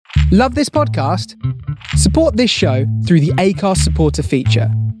Love this podcast? Support this show through the Acast supporter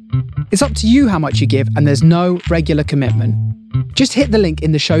feature. It's up to you how much you give, and there's no regular commitment. Just hit the link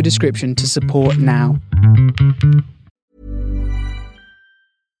in the show description to support now.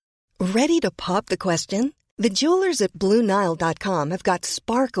 Ready to pop the question? The jewelers at BlueNile.com have got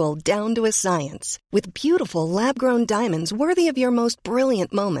sparkle down to a science with beautiful lab-grown diamonds worthy of your most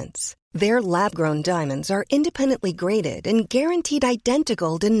brilliant moments. Their lab-grown diamonds are independently graded and guaranteed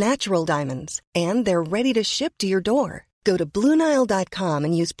identical to natural diamonds, and they're ready to ship to your door. Go to BlueNile.com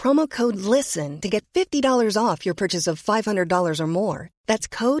and use promo code LISTEN to get $50 off your purchase of $500 or more. That's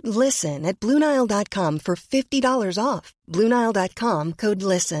code LISTEN at BlueNile.com for $50 off. BlueNile.com, code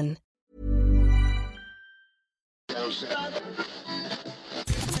LISTEN.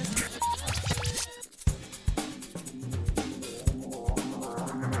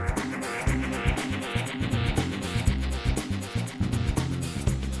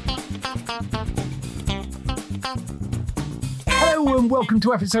 Hello and welcome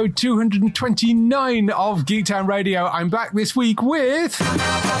to episode 229 of Geektown Radio. I'm back this week with...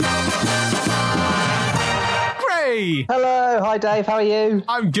 Gray! Hello, hi Dave, how are you?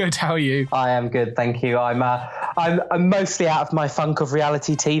 I'm good, how are you? I am good, thank you. I'm mostly out of my funk of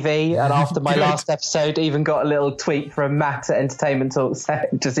reality TV, and after my last episode, even got a little tweet from Matt at Entertainment Talk,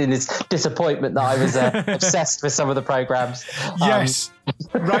 just in his disappointment that I was obsessed with some of the programmes. Yes,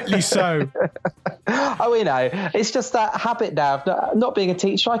 rightly so. Oh, you know, it's just that habit now of not being a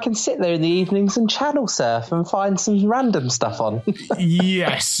teacher. I can sit there in the evenings and channel surf and find some random stuff on.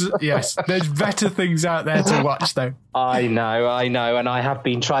 Yes. There's better things out there to watch, though. I know, and I have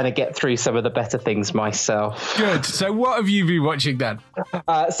been trying to get through some of the better things myself. Good. So what have you been watching then?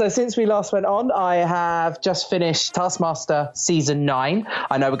 So since we last went on, I have just finished Taskmaster Season 9.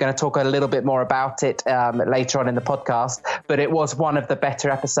 I know we're going to talk a little bit more about it later on in the podcast, but it was one of the better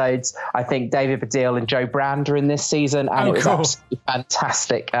episodes. I think David Baddiel and Joe Brand are in this season, and it was absolutely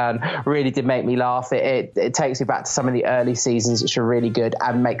fantastic and really did make me laugh. It takes me back to some of the early seasons, which are really good,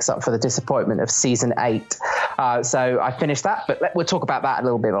 and makes up for the disappointment of Season 8. So I finished that, but we'll talk about that a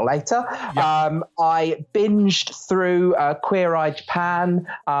little bit later. Yeah. I binged through Queer Eye Japan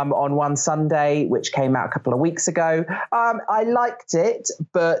on one Sunday, which came out a couple of weeks ago. I liked it,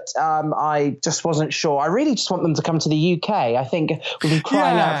 but I just wasn't sure. I really just want them to come to the UK. I think we've been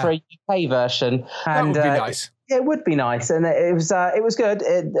crying out for a UK version. And, that would be nice. It would be nice, and it was good.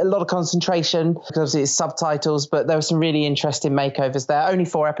 A lot of concentration because obviously it's subtitles, but there were some really interesting makeovers there. Only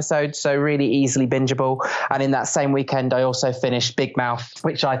 4 episodes, so really easily bingeable. And in that same weekend, I also finished Big Mouth,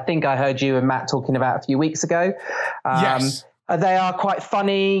 which I think I heard you and Matt talking about a few weeks ago. Yes. They are quite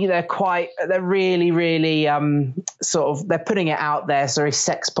funny. They're really, really they're putting it out there. So very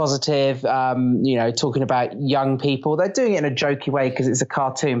sex positive, talking about young people. They're doing it in a jokey way because it's a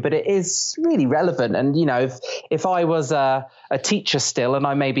cartoon, but it is really relevant. And, you know, if I was a teacher still and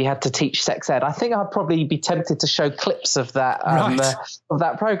I maybe had to teach sex ed, I think I'd probably be tempted to show clips of that, of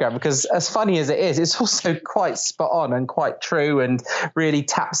that program, because as funny as it is, it's also quite spot on and quite true and really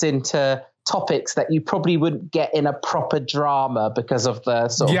taps into topics that you probably wouldn't get in a proper drama because of the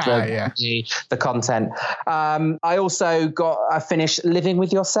the content. I also I finished Living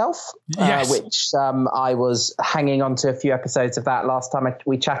with Yourself, which I was hanging on to a few episodes of that last time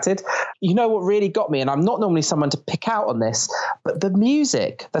we chatted. You know what really got me, and I'm not normally someone to pick out on this, but the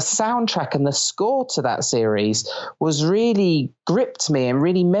music, the soundtrack and the score to that series was really gripped me and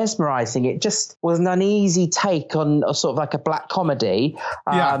really mesmerizing. It just was an uneasy take on a sort of like a black comedy.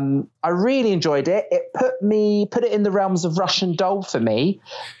 I really enjoyed it. It put it in the realms of Russian Doll for me,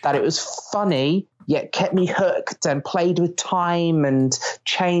 that it was funny yet kept me hooked and played with time and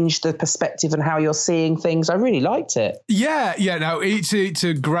changed the perspective and how you're seeing things. I really liked it. It's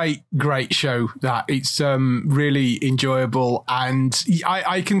a great show. That it's really enjoyable, and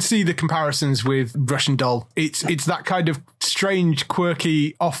I can see the comparisons with Russian Doll. It's that kind of strange,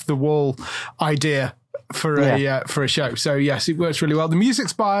 quirky, off the wall idea for a show. So yes, it works really well. The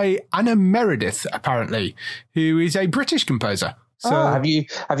music's by Anna Meredith, apparently, who is a British composer. So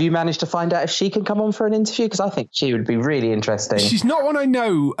have you managed to find out if she can come on for an interview? Because I think she would be really interesting. She's not one I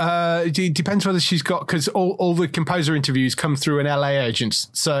know. It depends whether she's got, because all the composer interviews come through an LA agent.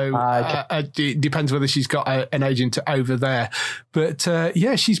 So it depends whether she's got an agent over there. But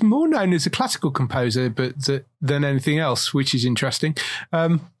she's more known as a classical composer than anything else, which is interesting.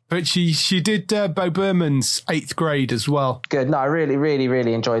 But she did Bo Berman's 8th Grade as well. Good. No, I really, really,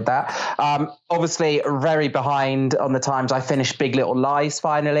 really enjoyed that. Obviously, very behind on the times. I finished Big Little Lies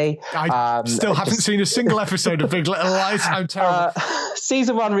finally. I still haven't seen a single episode of Big Little Lies. I'm terrible.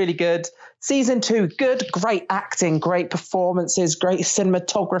 Season 1, really good. Season 2, good, great acting, great performances, great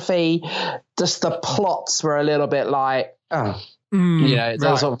cinematography. Just the plots were a little bit like, right.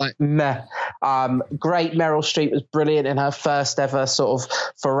 Sort of like meh. Great. Meryl Streep was brilliant in her first ever sort of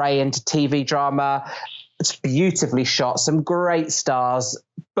foray into TV drama. It's beautifully shot, some great stars,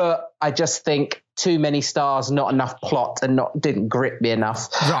 but I just think too many stars, not enough plot, and didn't grip me enough.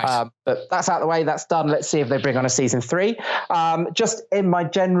 Right. But that's out of the way. That's done. Let's see if they bring on a season 3. Just in my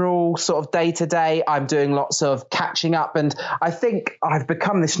general sort of day to day, I'm doing lots of catching up, and I think I've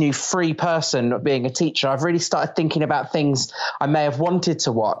become this new free person being a teacher. I've really started thinking about things I may have wanted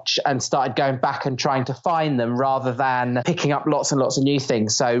to watch and started going back and trying to find them rather than picking up lots and lots of new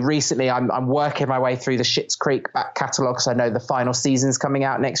things. So recently I'm working my way through the Schitt's Creek back catalogue, because I know the final season's coming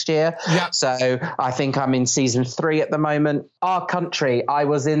out next year. Yep. So I think I'm in season 3 at the moment. Our Country, I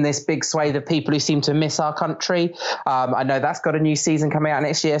was in this big swathe of people who seem to miss Our Country. I know that's got a new season coming out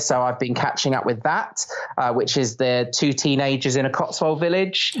next year, so I've been catching up with that, which is the 2 teenagers in a Cotswold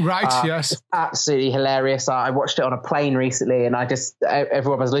village. Right, yes. It's absolutely hilarious. I watched it on a plane recently, and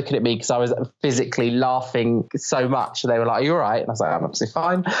everyone was looking at me because I was physically laughing so much. They were like, "Are you all right?" And I was like, "I'm absolutely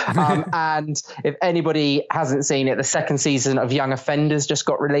fine." And if anybody hasn't seen it, the second season of Young Offenders just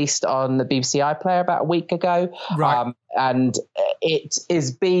got released on the BBC iPlayer about a week ago. Right. And it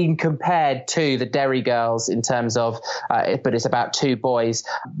is being compared to the Derry Girls in terms of, but it's about 2 boys.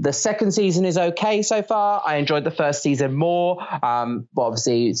 The second season is okay so far. I enjoyed the first season more. But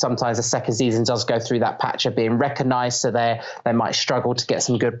obviously, sometimes the second season does go through that patch of being recognised, so they might struggle to get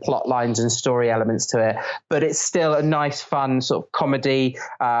some good plot lines and story elements to it. But it's still a nice, fun sort of comedy.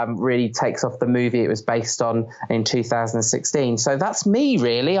 Really takes off the movie it was based on in 2016. So that's me,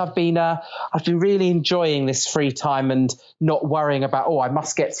 really. I've been really enjoying this free time and not worrying about, I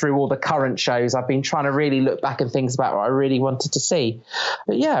must get through all the current shows. I've been trying to really look back and think about what I really wanted to see.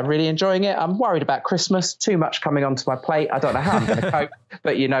 But yeah, really enjoying it. I'm worried about Christmas. Too much coming onto my plate. I don't know how I'm going to cope.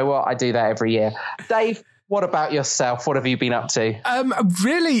 But you know what? I do that every year. Dave, what about yourself? What have you been up to?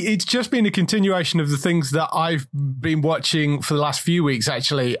 Really, it's just been a continuation of the things that I've been watching for the last few weeks,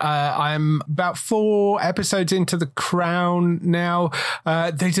 actually. I'm about 4 episodes into The Crown now.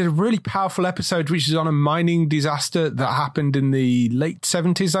 They did a really powerful episode, which is on a mining disaster that happened in the late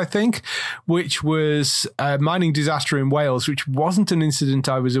 70s, I think, which was a mining disaster in Wales, which wasn't an incident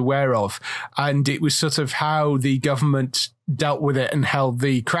I was aware of. And it was sort of how the government dealt with it and how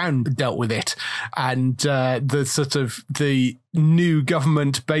the Crown dealt with it, and the new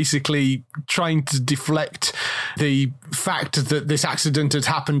government basically trying to deflect the fact that this accident had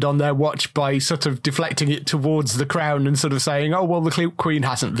happened on their watch by sort of deflecting it towards the Crown and sort of saying, oh, well, the Queen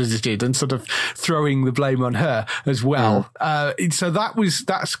hasn't visited, and sort of throwing the blame on her as well. So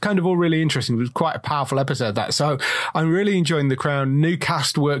that's kind of all really interesting. It was quite a powerful episode, that. So I'm really enjoying The Crown. New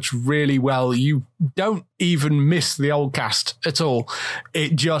cast works really well. You don't even miss the old cast at all.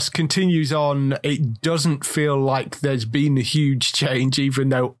 It just continues on. It doesn't feel like there's been a huge change, even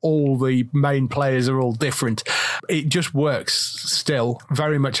though all the main players are all different. It just works still.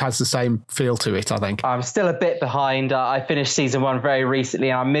 Very much has the same feel to it, I think. I'm still a bit behind. I finished season 1 very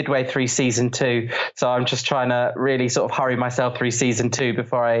recently, and I'm midway through season 2. So I'm just trying to really sort of hurry myself through season 2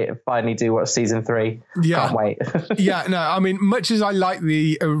 before I finally do watch season 3. Yeah. Can't wait. Yeah, no, I mean, much as I like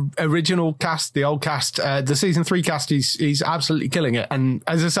the original cast, the old cast, the season 3 cast is absolutely killing it. And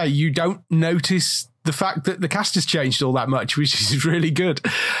as I say, you don't notice the fact that the cast has changed all that much, which is really good.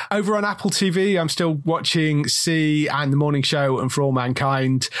 Over on Apple TV, I'm still watching See and The Morning Show and For All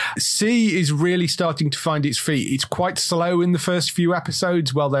Mankind. See is really starting to find its feet. It's quite slow in the first few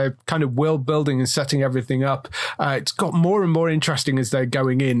episodes while they're kind of world building and setting everything up. It's got more and more interesting as they're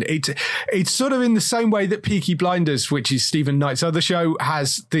going in. It's sort of in the same way that Peaky Blinders, which is Stephen Knight's other show,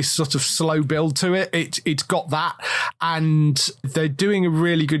 has this sort of slow build to it. It's got that, and they're doing a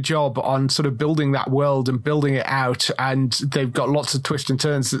really good job on sort of building that world and building it out, and they've got lots of twists and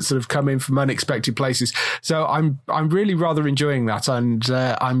turns that sort of come in from unexpected places. So I'm really rather enjoying that, and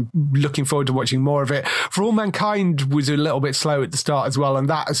I'm looking forward to watching more of it. For All Mankind was a little bit slow at the start as well, and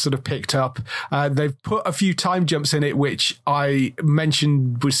that has sort of picked up. They've put a few time jumps in it, which I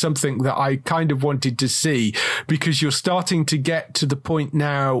mentioned was something that I kind of wanted to see, because you're starting to get to the point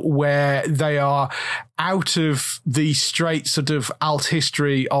now where they are out of the straight sort of alt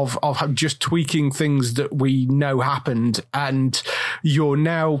history of just tweaking things that we know happened, and you're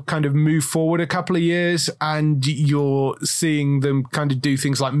now kind of moved forward a couple of years and you're seeing them kind of do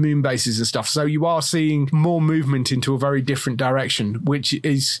things like moon bases and stuff. So you are seeing more movement into a very different direction, which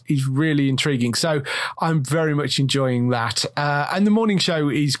is really intriguing. So I'm very much enjoying that. And the morning show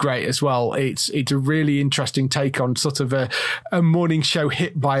is great as well. It's a really interesting take on sort of a morning show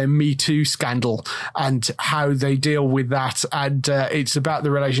hit by a Me Too scandal and how they deal with that. And it's about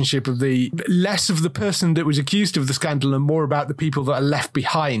the relationship of less of the person that was accused of the scandal and more about the people that are left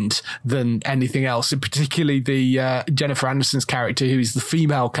behind than anything else. And particularly the Jennifer Aniston's character, who is the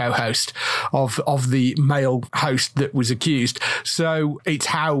female co-host of the male host that was accused. So it's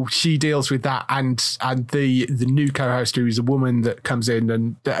how she deals with that, and the new co-host, who is a woman that comes in,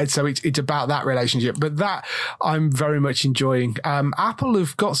 and so it's about that relationship. But that I'm very much enjoying. Apple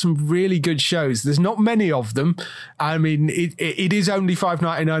have got some really good shows. There's not many of them. I mean, it is only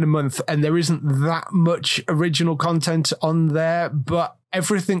 $5.99 a month, and there isn't that much original content on there, but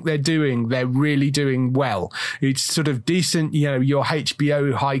everything they're doing, they're really doing well. It's sort of decent, your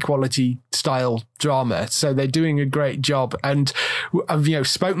HBO high quality style drama. So they're doing a great job. And I've,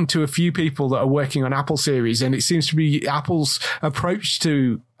 spoken to a few people that are working on Apple series, and it seems to be Apple's approach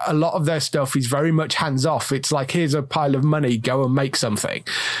to a lot of their stuff is very much hands off. It's like, here's a pile of money, go and make something,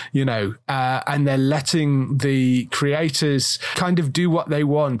 and they're letting the creators kind of do what they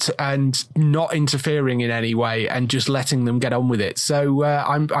want and not interfering in any way and just letting them get on with it. So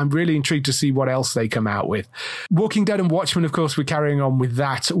I'm really intrigued to see what else they come out with. Walking Dead and Watchmen, of course, we're carrying on with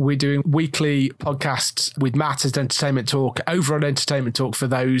that. We're doing weekly podcasts with Matt at Entertainment Talk over on Entertainment Talk for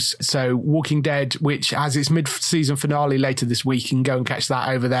those. So Walking Dead, which has its mid-season finale later this week, you can go and catch that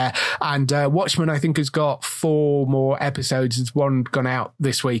over there. And Watchmen, I think, has got 4 more episodes. There's one gone out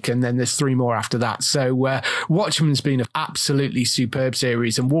this week, and then there's 3 more after that. So Watchmen's been an absolutely superb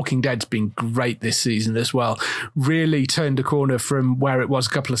series, and Walking Dead's been great this season as well. Really turned a corner from where it was a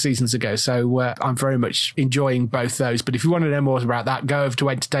couple of seasons ago. So I'm very much enjoying both those. But if you want to know more about that, go over to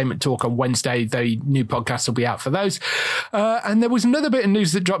Entertainment Talk on Wednesday. The new podcast will be out for those. And there was another bit of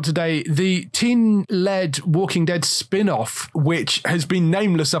news that dropped today. The teen-led Walking Dead spin-off, which has been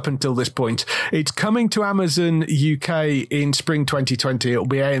nameless up until this point. It's coming to Amazon UK in spring 2020. It'll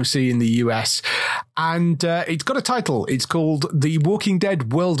be AMC in the US. And it's got a title. It's called The Walking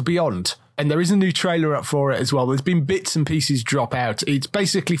Dead World Beyond. And there is a new trailer up for it as well. There's been bits and pieces drop out. It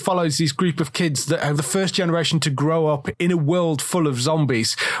basically follows this group of kids that are the first generation to grow up in a world full of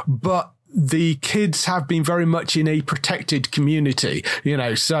zombies. But the kids have been very much in a protected community,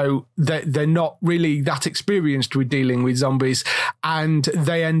 so they're not really that experienced with dealing with zombies, and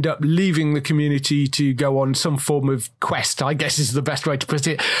they end up leaving the community to go on some form of quest, I guess is the best way to put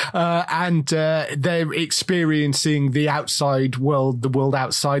it. And they're experiencing the outside world, the world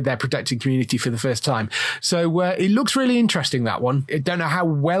outside their protected community for the first time. So it looks really interesting, that one. I don't know how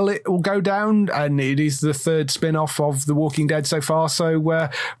well it will go down, and it is the 3rd spin-off of The Walking Dead so far. So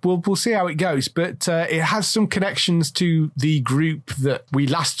we'll see how it goes, but it has some connections to the group that we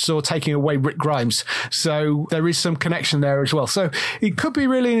last saw taking away Rick Grimes, so there is some connection there as well. So it could be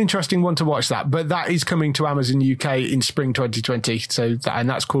really an interesting one to watch, that, but that is coming to Amazon UK in spring 2020. And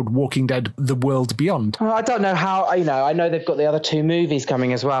that's called Walking Dead: The World Beyond. Well, I don't know how, I know they've got the other 2 movies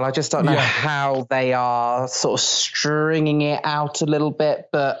coming as well. I just don't know how they are sort of stringing it out a little bit,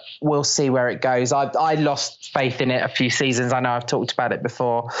 but we'll see where it goes. I lost faith in it a few seasons. I know I've talked about it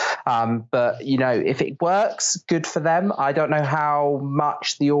before. But, if it works, good for them. I don't know how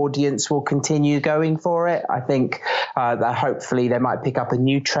much the audience will continue going for it. I think that hopefully they might pick up a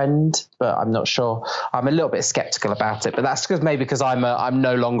new trend, but I'm not sure. I'm a little bit skeptical about it, but that's because I'm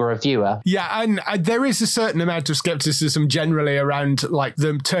no longer a viewer. Yeah, and there is a certain amount of skepticism generally around like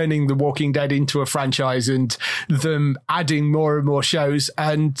them turning The Walking Dead into a franchise and them adding more and more shows.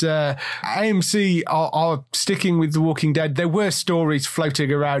 And AMC are sticking with The Walking Dead. There were stories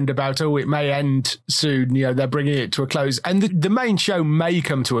floating around about, it may end soon, they're bringing it to a close, and the main show may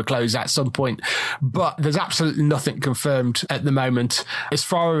come to a close at some point, but there's absolutely nothing confirmed at the moment. As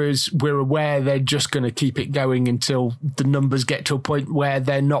far as we're aware, they're just going to keep it going until the numbers get to a point where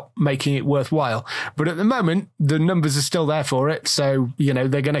they're not making it worthwhile. But at the moment, the numbers are still there for it, so they're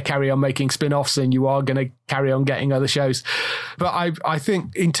going to carry on making spin-offs, and you are going to carry on getting other shows. But I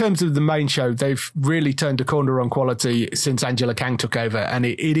think in terms of the main show, they've really turned a corner on quality since Angela Kang took over, and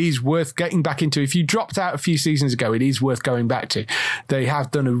it is worth getting back into. If you dropped out a few seasons ago, it is worth going back to. They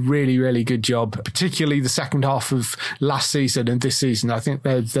have done a really, really good job, particularly the second half of last season and this season. I think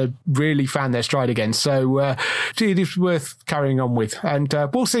they've really found their stride again. So it is worth carrying on with. And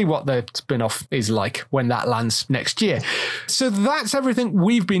we'll see what the spin-off is like when that lands next year. So that's everything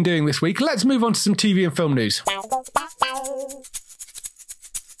we've been doing this week. Let's move on to some TV and film news.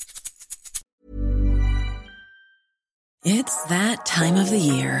 It's that time of the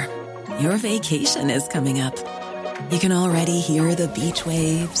year. Your vacation is coming up. You can already hear the beach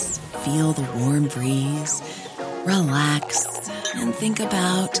waves, feel the warm breeze, relax, and think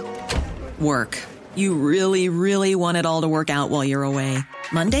about work. You really, really want it all to work out while you're away.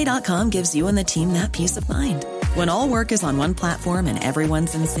 Monday.com gives you and the team that peace of mind. When all work is on one platform and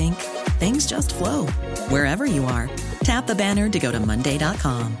everyone's in sync, things just flow. Wherever you are, tap the banner to go to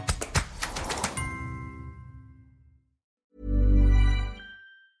Monday.com.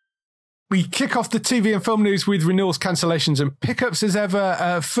 We kick off the TV and film news with renewals, cancellations and pickups as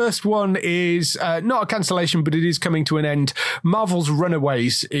ever. First one is not a cancellation, but it is coming to an end. Marvel's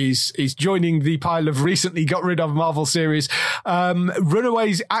Runaways is joining the pile of recently got rid of Marvel series.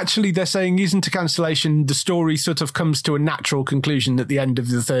 Runaways, actually, they're saying isn't a cancellation. The story sort of comes to a natural conclusion at the end of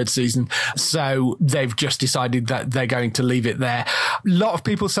the third season. So they've just decided that they're going to leave it there. A lot of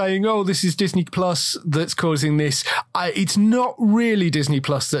people saying, oh, this is Disney Plus that's causing this. It's not really Disney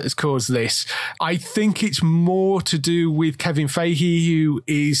Plus that has caused this. I think it's more to do with Kevin Feige, who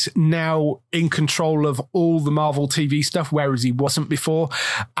is now in control of all the Marvel TV stuff, whereas he wasn't before.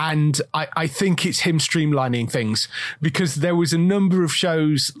 And I think it's him streamlining things, because there was a number of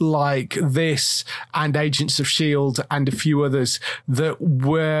shows like this and Agents of S.H.I.E.L.D. and a few others that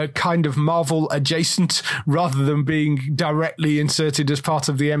were kind of Marvel adjacent rather than being directly inserted as part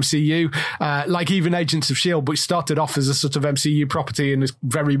of the MCU. Like even Agents of S.H.I.E.L.D., which started off as a sort of MCU property and is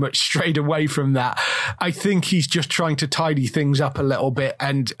very much strayed away from that. I think he's just trying to tidy things up a little bit,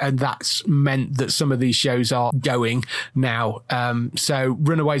 and that's meant that some of these shows are going now. So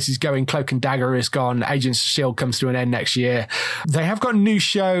Runaways is going, Cloak and Dagger is gone, Agents of S.H.I.E.L.D. comes to an end next year. They have got a new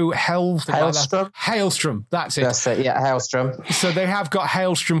show, Hailstrom. That's it, yeah, Hailstrom. So they have got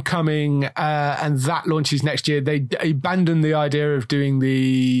Hailstrom coming, and that launches next year. They abandoned the idea of doing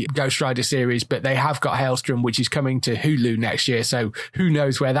the Ghost Rider series, but they have got Hailstrom, which is coming to Hulu next year. So who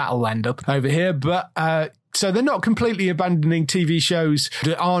knows where that'll end up over here. But so they're not completely abandoning TV shows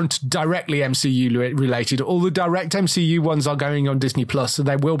that aren't directly MCU related. All the direct MCU ones are going on Disney Plus, so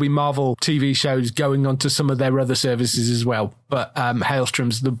there will be Marvel TV shows going on to some of their other services as well. But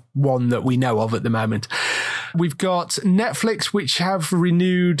Hailstrom's the one that we know of at the moment. We've got Netflix, which have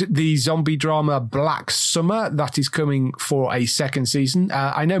renewed the zombie drama Black Summer. That is coming for a second season.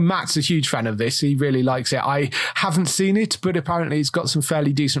 I know Matt's a huge fan of this. He really likes it. I haven't seen it, but apparently it's got some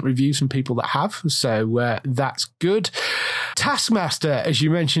fairly decent reviews from people that have. So that's good. Taskmaster, as you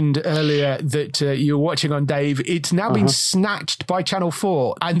mentioned earlier, that you were watching on, Dave, it's now been snatched by Channel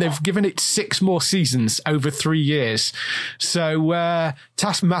 4, and they've given it 6 more seasons over 3 years. So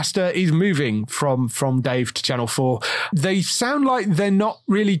Taskmaster is moving from Dave to Channel 4. They sound like they're not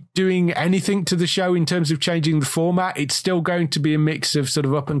really doing anything to the show in terms of changing the format. It's still going to be a mix of sort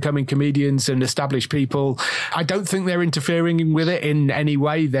of up-and-coming comedians and established people. I don't think they're interfering with it in any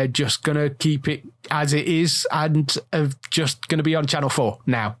way. They're just going to keep it as it is and just going to be on Channel 4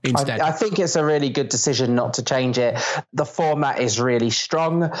 now instead. I think it's a really good decision not to change it. The format is really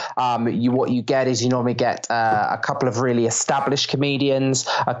strong. What you get is you normally get a couple of really established comedians,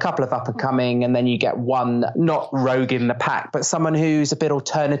 a couple of up-and-coming, and then you get one not rogue in the pack, but someone who's a bit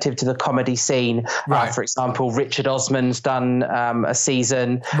alternative to the comedy scene. Right. For example, Richard Osman's done a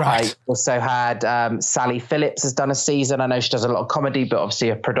season. Right. I also had Sally Phillips has done a season. I know she does a lot of comedy, but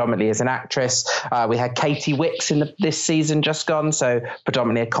obviously predominantly as an actress. We had Katie Wicks in this season just gone, so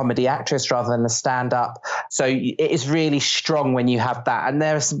predominantly a comedy actress rather than a stand-up. So it is really strong when you have that. And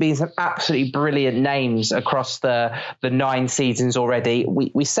there's been some absolutely brilliant names across the 9 seasons already.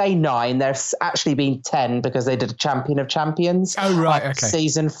 We say 9, there's actually been 10 because they did a Champion of Champions. Oh, right, okay.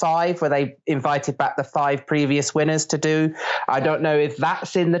 Season 5, where they invited back the 5 previous winners to do. I don't know if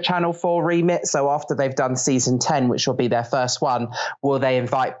that's in the Channel 4 remit. So after they've done season 10, which will be their first one, will they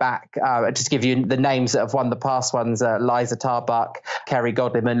invite back, just give you the names that have won the past ones, Liza Tarbuck, Kerry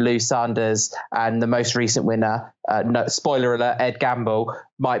Godliman, Lou Sanders, and the most recent winner, no, spoiler alert, Ed Gamble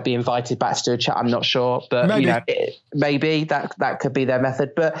might be invited back to do a chat. I'm not sure, but maybe that could be their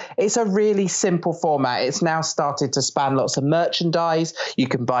method. But it's a really simple format. It's now started to span lots of merchandise. You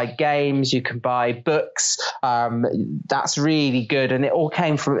can buy games, you can buy books. That's really good, and it all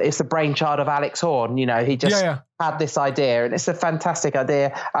came from. It's the brainchild of Alex Horn. He just had this idea, and it's a fantastic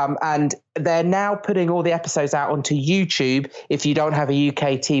idea. And they're now putting all the episodes out onto YouTube if you don't have a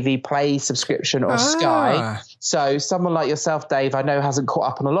UK TV Play subscription or Sky. So someone like yourself, Dave, I know hasn't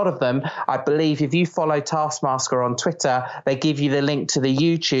caught up on a lot of them. I believe if you follow Taskmaster on Twitter, they give you the link to the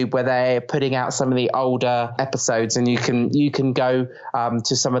YouTube where they're putting out some of the older episodes, and you can go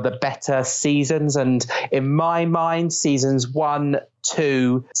to some of the better seasons. And in my mind, seasons 1,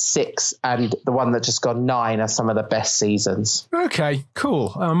 2, 6, and the one that just got 9 are some of the best seasons. Okay,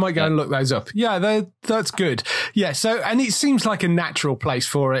 cool. I might go and look those up. Yeah, that's good. Yeah, so, and it seems like a natural place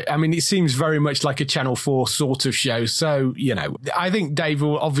for it. I mean, it seems very much like a Channel 4 sort of show. So, I think Dave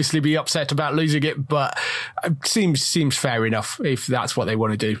will obviously be upset about losing it, but it seems fair enough if that's what they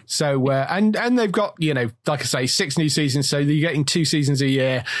want to do. So, and they've got, like I say, 6 new seasons. So you're getting 2 seasons a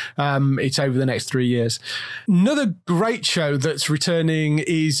year. It's over the next 3 years. Another great show that's returning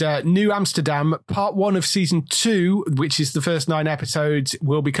is New Amsterdam. Part 1 of season 2, which is the first 9 episodes,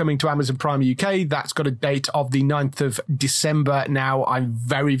 will be coming to Amazon Prime UK. That's got a date of the 9th of December. Now, I'm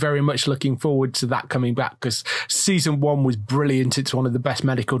very, very much looking forward to that coming back because season 1 was brilliant. It's one of the best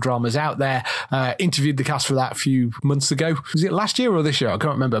medical dramas out there. Interviewed the cast for that a few months ago. Was it last year or this year? I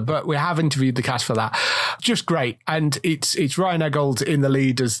can't remember, but we have interviewed the cast for that. Just great. And it's Ryan Eggold in the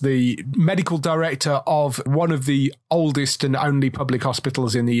lead as the medical director of one of the oldest and only public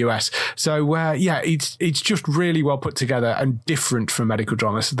hospitals in the US. So it's just really well put together and different from medical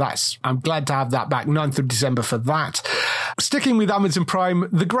drama. So I'm glad to have that back 9th of December for that. Sticking with Amazon Prime,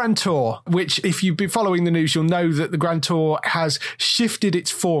 the Grand Tour, which if you've been following the news, you'll know that the Grand Tour has shifted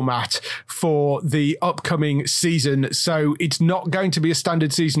its format for the upcoming season. So it's not going to be a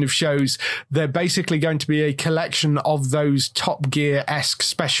standard season of shows. They're basically going to be a collection of those Top Gear-esque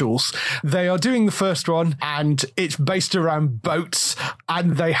specials. They are doing the first one and it's based around boats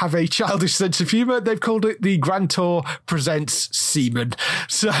and they have a childish sense of humour. They've called it the Grand Tour Presents Seamen.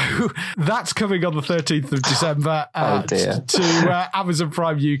 So that's coming on the 13th of December to Amazon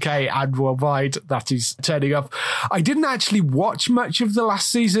Prime UK and worldwide. That is turning up. I didn't actually watch much of the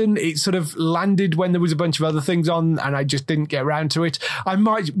last season. It sort of landed when there was a bunch of other things on and I just didn't get around to it. I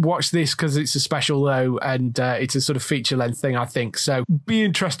might watch this because it's a special though and it's a sort of feature-length thing, I think. So be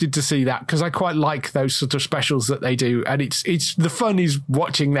interested to see that because I quite like those sort of specials that they do. And it's the fun is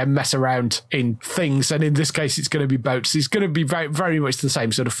watching them mess around in things. And in this case, it's going to be boats. It's going to be very, very much the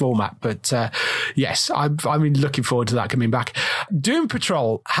same sort of format. But yes, I'm looking forward to that coming back. Doom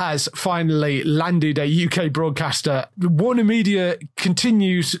Patrol has finally landed a UK broadcaster. Warner Media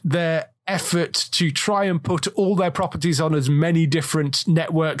continues their effort to try and put all their properties on as many different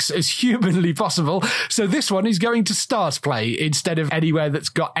networks as humanly possible. So this one is going to Stars Play instead of anywhere that's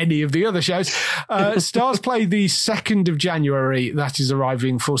got any of the other shows. Stars Play the 2nd of January, that is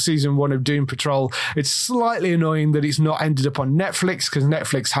arriving for season 1 of Doom Patrol. It's slightly annoying that it's not ended up on Netflix because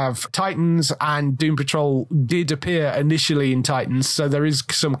Netflix have Titans and Doom Patrol did appear initially in Titans. So there is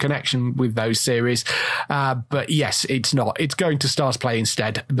some connection with those series. But yes, it's not. It's going to Stars Play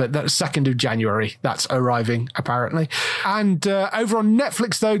instead. But that's 2nd of January. That's arriving, apparently. And over on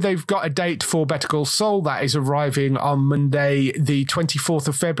Netflix, though, they've got a date for Better Call Saul. That is arriving on Monday, the 24th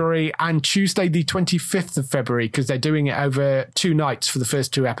of February and Tuesday, the 25th of February, because they're doing it over 2 nights for the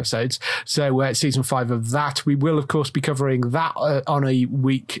first 2 episodes. So season 5 of that. We will, of course, be covering that on a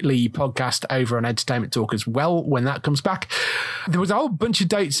weekly podcast over on Entertainment Talk as well when that comes back. There was a whole bunch of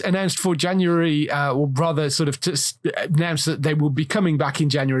dates announced for January, or rather sort of announced that they will be coming back in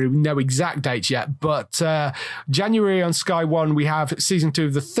January. We know exact dates yet, but January on Sky One, we have season 2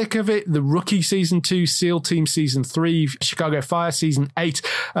 of The Thick of It, The Rookie season 2, SEAL Team season 3, Chicago Fire season 8,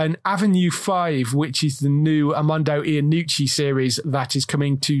 and Avenue 5, which is the new Armando Iannucci series that is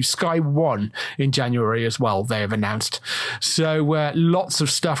coming to Sky One in January as well, they have announced. So lots of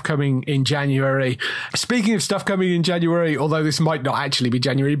stuff coming in January. Speaking of stuff coming in January, although this might not actually be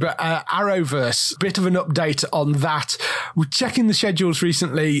January, but Arrowverse, bit of an update on that. We're checking the schedules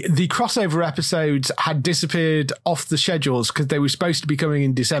recently. The crossover episodes had disappeared off the schedules because they were supposed to be coming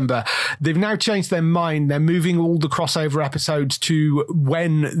in December. They've now changed their mind. They're moving all the crossover episodes to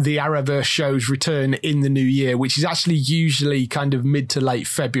when the Arrowverse shows return in the new year, which is actually usually kind of mid to late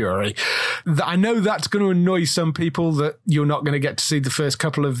February. I know that's going to annoy some people that you're not going to get to see the first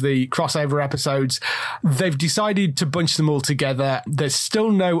couple of the crossover episodes. They've decided to bunch them all together. There's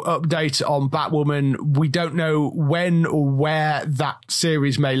still no update on Batwoman. We don't know when or where that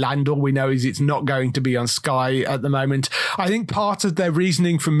series may land. All we know is it's not going to be on Sky at the moment. I think part of their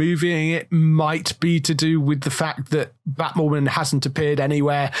reasoning for moving it might be to do with the fact that Batwoman hasn't appeared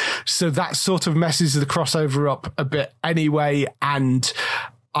anywhere. So that sort of messes the crossover up a bit anyway. And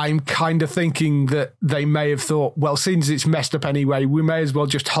I'm kind of thinking that they may have thought, well, since it's messed up anyway, we may as well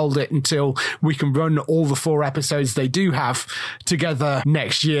just hold it until we can run all the 4 episodes they do have together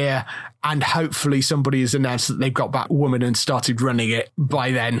next year. And hopefully somebody has announced that they've got Batwoman and started running it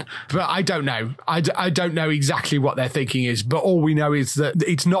by then. But I don't know. I don't know exactly what their thinking is. But all we know is that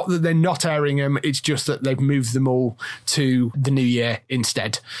it's not that they're not airing them. It's just that they've moved them all to the new year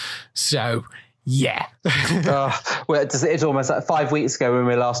instead. So yeah. Well, it's almost like 5 weeks ago when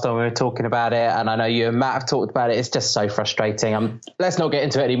we were talking about it, and I know you and Matt have talked about it. It's just so frustrating. Let's not get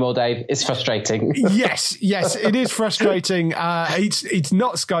into it anymore, Dave. It's frustrating. Yes, it is frustrating. It's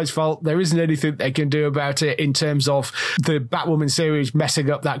not Sky's fault. There isn't anything they can do about it in terms of the Batwoman series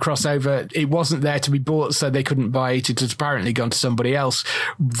messing up that crossover. It wasn't there to be bought, so they couldn't buy it. It has apparently gone to somebody else.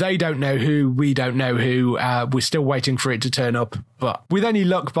 They don't know who. We don't know who. We're still waiting for it to turn up. But with any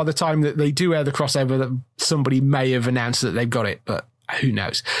luck, by the time that they do air the crossover, that somebody may have announced that they've got it, but who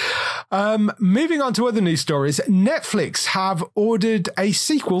knows? Moving on to other news stories, Netflix have ordered a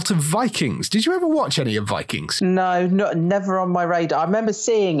sequel to Vikings. Did you ever watch any of Vikings? No, never on my radar. I remember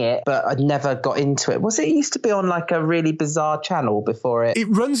seeing it, but I never got into it. It used to be on like a really bizarre channel before it? It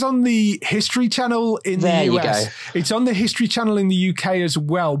runs on the History Channel in the US. You go. It's on the History Channel in the UK as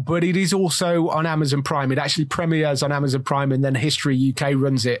well, but it is also on Amazon Prime. It actually premieres on Amazon Prime, and then History UK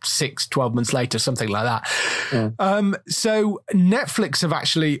runs it 6-12 months later, something like that. Yeah. So Netflix have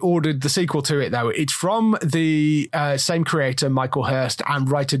actually ordered the sequel to it, though. It's from the same creator, Michael Hurst, and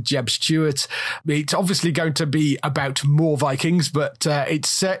writer Jeb Stewart. It's obviously going to be about more Vikings, but it's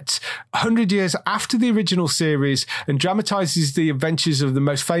set 100 years after the original series and dramatizes the adventures of the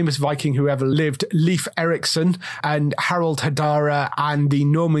most famous Viking who ever lived, Leif Erikson, and Harald Hardara, and the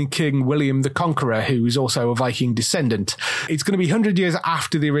Norman king William the Conqueror, who is also a Viking descendant. It's going to be 100 years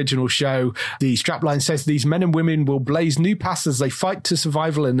after the original show. The strapline says these men and women will blaze new paths as they fight to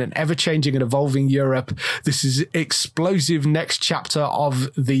survival in an ever-changing and evolving Europe. This is explosive next chapter of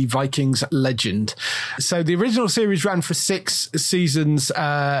the Vikings legend. So the original series ran for 6 seasons.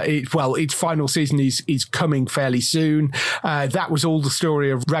 Its final season is coming fairly soon. That was all the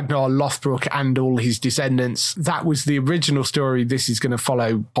story of Ragnar Lothbrok and all his descendants. That was the original story. This is going to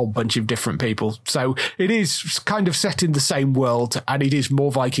follow a whole bunch of different people. So it is kind of set in the same world, and it is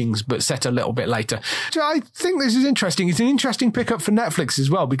more Vikings, but set a little bit later. So I think this is interesting. It's an interesting pickup for Netflix as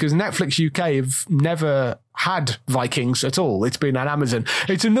well, because Netflix UK have never had Vikings at all. It's been on Amazon.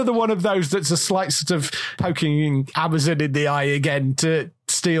 It's another one of those that's a slight sort of poking Amazon in the eye again to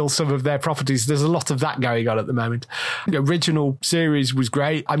steal some of their properties. There's a lot of that going on at the moment. The original series was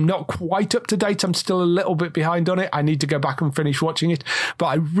great. I'm not quite up to date. I'm still a little bit behind on it. I need to go back and finish watching it, but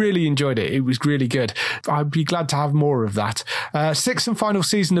I really enjoyed it. It was really good. I'd be glad to have more of that. 6th and final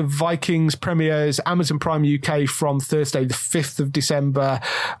season of Vikings premieres Amazon Prime UK from Thursday the 5th of December,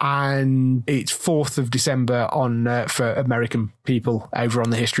 and it's 4th of December on for American people over on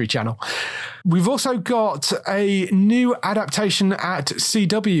the History Channel. We've also got a new adaptation at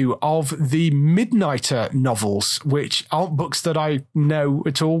CW of the Midnighter novels, which aren't books that I know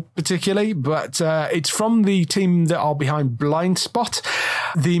at all particularly, but it's from the team that are behind Blind Spot.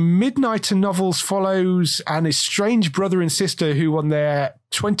 The Midnighter novels follows an estranged brother and sister who on their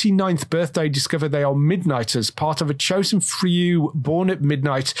 29th birthday discover they are Midnighters, part of a chosen few born at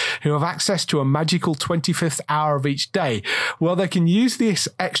midnight who have access to a magical 25th hour of each day. While they can use this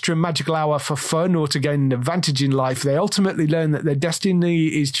extra magical hour for fun or to gain an advantage in life, they ultimately learn that their destiny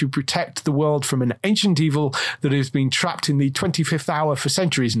is to protect the world from an ancient evil that has been trapped in the 25th hour for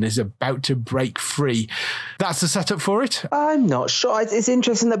centuries and is about to break free. That's the setup for it. I'm not sure. It's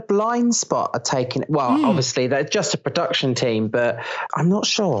interesting that Blind Spot are taking it. Well, obviously they're just a production team, but I'm not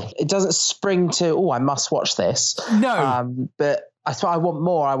sure. It doesn't spring to, I must watch this. No. But I want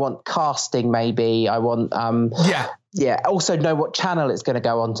more. I want casting, maybe. I want Also know what channel it's going to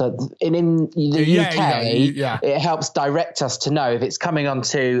go on to. In the UK, it helps direct us to know if it's coming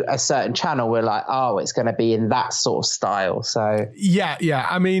onto a certain channel. We're like, oh, it's going to be in that sort of style. So yeah.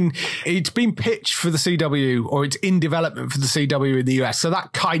 I mean, it's been pitched for the CW, or it's in development for the CW in the US. So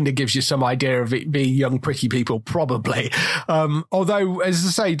that kind of gives you some idea of it being young, pretty people, probably. Although, as I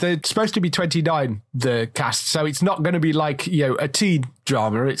say, they're supposed to be 29, the cast. So it's not going to be like, a teen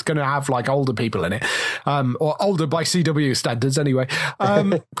drama. It's going to have like older people in it, or older by CW standards anyway.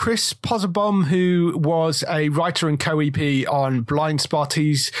 Chris Pozzebon, who was a writer and co-EP on Blind Spot,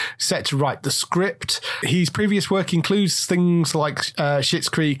 he's set to write the script. His previous work includes things like Schitt's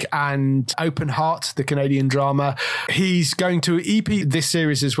Creek and Open Heart, the Canadian drama. He's going to EP this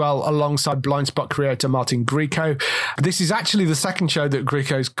series as well, alongside Blind Spot creator Martin Grieco. This is actually the second show that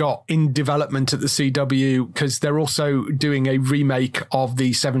Grieco's got in development at the CW, because they're also doing a remake of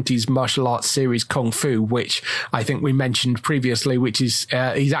the 70s martial arts series Kung Fu, which I think we mentioned previously, which is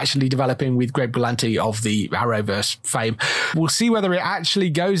he's actually developing with Greg Berlanti of the Arrowverse fame. We'll see whether it actually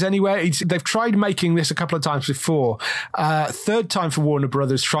goes anywhere. They've tried making this a couple of times before. Third time for Warner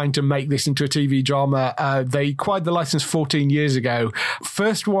Brothers trying to make this into a TV drama. They acquired the license 14 years ago.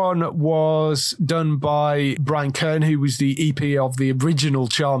 First one was done by Brian Kern, who was the EP of the original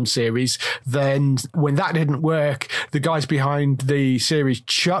Charmed series. Then when that didn't work, the guys behind the series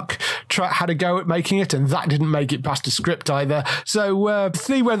Chuck had a go at making it, and that didn't make it past a script either. So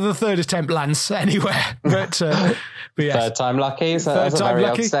see whether the third attempt lands anywhere. But yes. Third time lucky. So that's a very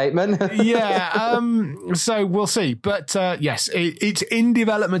odd statement. So we'll see. But yes, it's in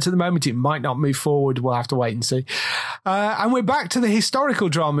development at the moment. It might not move forward. We'll have to wait and see. And we're back to the historical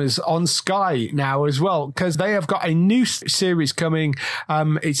dramas on Sky now as well, because they have got a new series coming.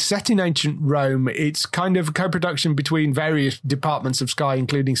 It's set in ancient Rome. It's kind of a co-production between various departments of Sky,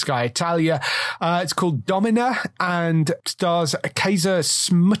 including Sky Italia. It's called Domina and stars Kaiser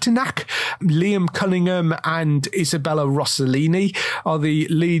Smutinak, Liam Cunningham and Isabella Rossellini are the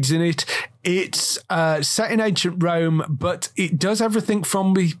leads in it. It's set in ancient Rome, but it does everything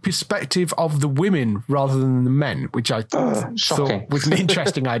from the perspective of the women rather than the men, which I thought was an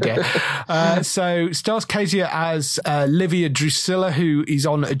interesting idea. So stars Kezia as Livia Drusilla, who is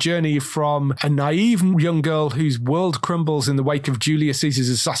on a journey from a naive young girl whose world crumbles in the wake of Julius Caesar's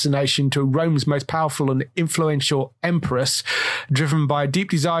assassination to Rome's most powerful and influential empress, driven by a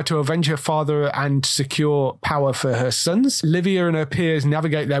deep desire to avenge her father and secure power for her sons. Livia and her peers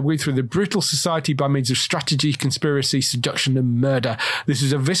navigate their way through the brutal society by means of strategy, conspiracy, seduction, and murder. This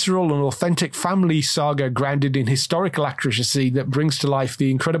is a visceral and authentic family saga grounded in historical accuracy that brings to life the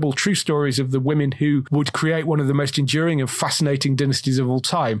incredible true stories of the women who would create one of the most enduring and fascinating dynasties of all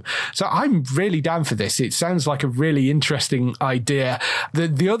time. So I'm really down for this. It sounds like a really interesting idea.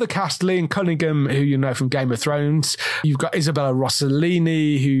 The other cast, Liam Cunningham, who you know from Game of Thrones. You've got Isabella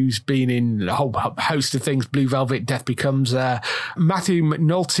Rossellini, who's been in a whole host of things, Blue Velvet, Death Becomes Her. Matthew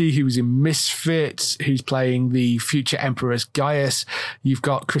McNulty, who's in Misfits, who's playing the future Emperor Gaius. You've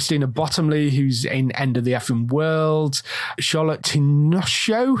got Christina Bottomley, who's in End of the Effing World. Charlotte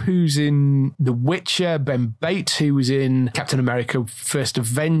Tinocho, who's in The Witcher. Ben Bate, who was in Captain America First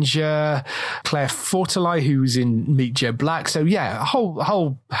Avenger. Claire Fortelai, who's in Meet Joe Black. So yeah, a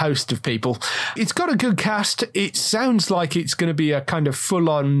whole host of people. It's got a good cast. It sounds like it's going to be a kind of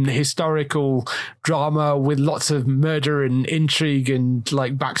full-on historical drama with lots of murder and intrigue and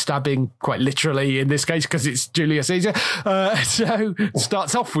like backstabbing, quite literally in this case, because it's Julius Caesar. So it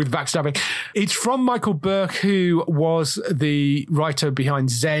starts off with backstabbing. It's from Michael Burke, who was the writer behind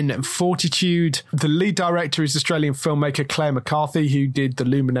Zen and Fortitude. The lead director is Australian filmmaker Claire McCarthy, who did The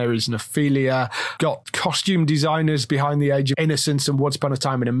Luminaries and Ophelia. Got costume designers behind The Age of Innocence and Once Upon a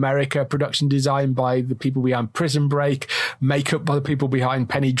Time in America. Production design by the people behind Prison Break. Makeup by the people behind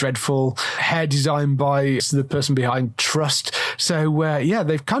Penny Dreadful. Hair design by the person behind Trust. So yeah,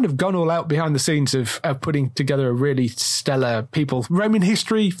 they've kind of gone all out behind the scenes of putting together a really stellar people. Roman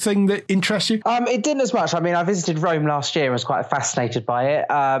history thing that interests you? It didn't as much. I mean, I visited Rome last year and was quite fascinated by it.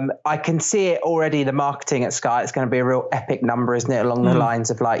 I can see it already, the marketing at Sky. It's going to be a real epic number, isn't it? Along the lines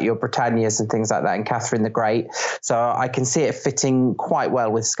of like your Britannias and things like that, and Catherine the Great. So I can see it fitting quite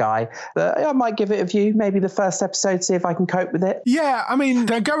well with Sky. But I might give it a view, maybe the first episode, see if I can cope with it. Yeah, I mean,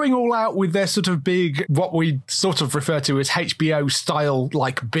 they're going all out with their sort of big, what we sort of refer to as HBO style,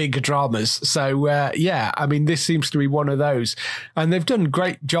 like big dramas. So, I mean, this seems to be one of those. And they've done a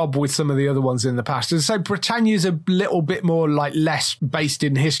great job with some of the other ones in the past. And so Britannia's a little bit more like less based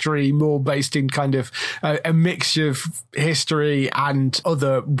in history, more based in kind of a mixture of history and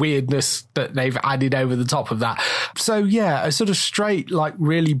other weirdness that they've added over the top of that. So, yeah, a sort of straight, like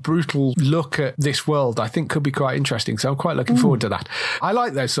really brutal look at this world, I think could be quite interesting. So I'm quite looking forward to that. I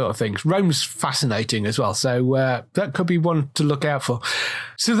like those sort of things. Rome's fascinating as well. So that could be one to look out for.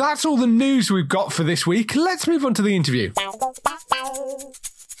 So that's all the news we've got for this week. Let's move on to the interview.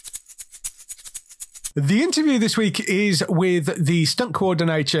 The interview this week is with the stunt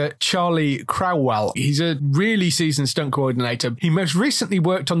coordinator, Charlie Crowell. He's a really seasoned stunt coordinator. He most recently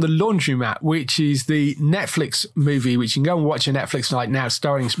worked on The Laundromat, which is the Netflix movie, which you can go and watch on Netflix right now,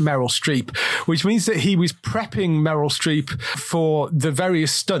 starring Meryl Streep, which means that he was prepping Meryl Streep for the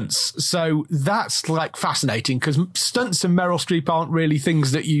various stunts. So that's like fascinating because stunts and Meryl Streep aren't really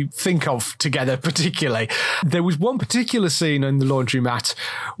things that you think of together particularly. There was one particular scene in The Laundromat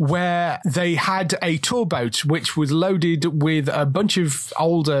where they had a tour boat which was loaded with a bunch of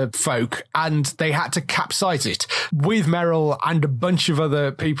older folk and they had to capsize it with Meryl and a bunch of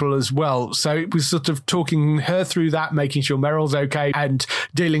other people as well. So it was sort of talking her through that, making sure Meryl's okay and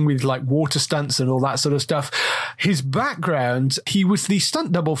dealing with like water stunts and all that sort of stuff. His background, he was the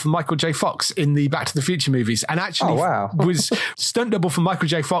stunt double for Michael J. Fox in the Back to the Future movies and actually was stunt double for Michael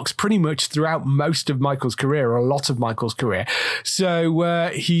J. Fox pretty much throughout most of Michael's career, or a lot of Michael's career. So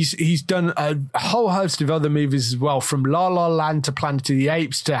he's done a whole host of other movies as well, from La La Land to Planet of the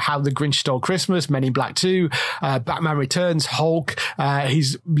Apes to How the Grinch Stole Christmas, Men in Black 2, Batman Returns, Hulk.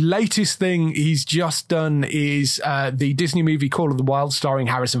 His latest thing he's just done is the Disney movie Call of the Wild starring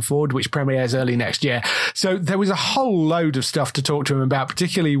Harrison Ford, which premieres early next year. So there was a whole load of stuff to talk to him about,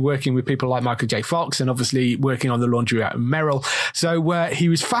 particularly working with people like Michael J. Fox and obviously working on The Laundromat and Meryl. So he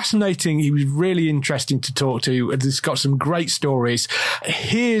was fascinating. He was really interesting to talk to. He's got some great stories.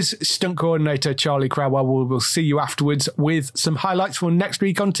 Here's stunt coordinator Charlie Crowell. We'll see you afterwards with some highlights for next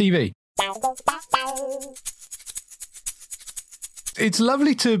week on TV. It's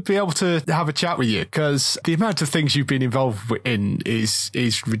lovely to be able to have a chat with you because the amount of things you've been involved in is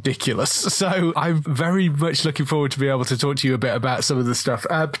ridiculous. So I'm very much looking forward to be able to talk to you a bit about some of the stuff,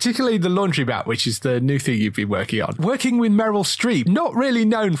 particularly The Laundromat, which is the new thing you've been working on. Working with Meryl Streep, not really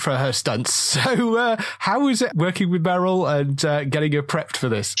known for her stunts. So how was it working with Meryl and getting her prepped for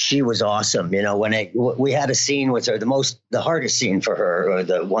this? She was awesome. You know, when we had a scene with her, the hardest scene for her, or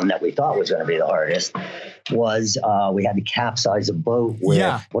the one that we thought was going to be the hardest, was we had to capsize a boat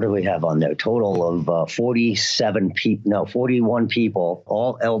with, what do we have on there? Total of 41 people,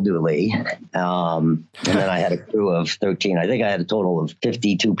 all elderly. And then I had a crew of 13. I think I had a total of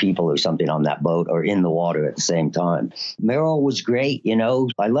 52 people or something on that boat or in the water at the same time. Meryl was great. You know,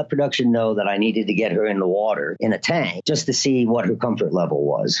 I let production know that I needed to get her in the water in a tank just to see what her comfort level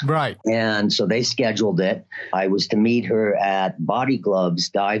was. Right. And so they scheduled it. I was to meet her at Body Glove's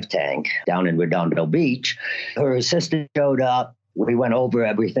dive tank down in Redondo Beach. Her assistant showed up. We went over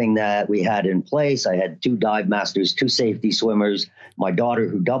everything that we had in place. I had 2 dive masters, 2 safety swimmers, my daughter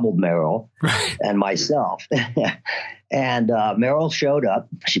who doubled Meryl, and myself. And Meryl showed up.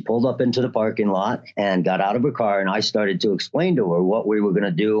 She pulled up into the parking lot and got out of her car. And I started to explain to her what we were going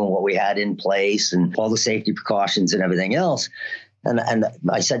to do and what we had in place and all the safety precautions and everything else. And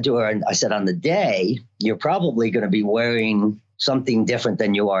I said to her, on the day, you're probably going to be wearing something different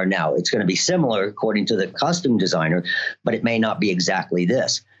than you are now. It's going to be similar according to the costume designer, but it may not be exactly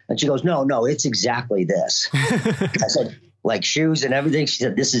this. And she goes, no, it's exactly this. I said, like shoes and everything. She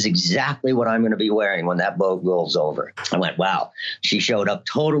said, this is exactly what I'm going to be wearing when that boat rolls over. I went, wow. She showed up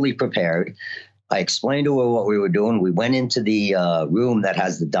totally prepared. I explained to her what we were doing. We went into the room that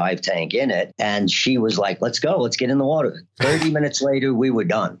has the dive tank in it, and she was like, let's go. Let's get in the water. 30 minutes later, we were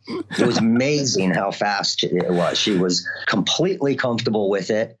done. It was amazing how fast it was. She was completely comfortable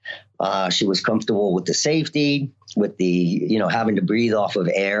with it. She was comfortable with the safety, with the, having to breathe off of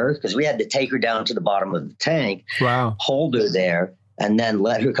air, because we had to take her down to the bottom of the tank, hold her there, and then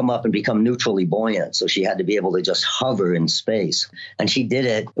let her come up and become neutrally buoyant. So she had to be able to just hover in space. And she did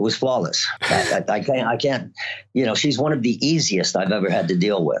it. It was flawless. I can't, she's one of the easiest I've ever had to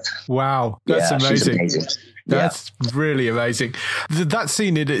deal with. Wow. That's amazing. She's amazing. That's really amazing. That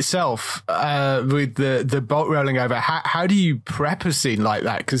scene in itself, with the boat rolling over, how do you prep a scene like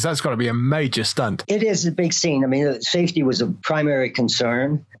that? Because that's got to be a major stunt. It is a big scene. I mean, safety was a primary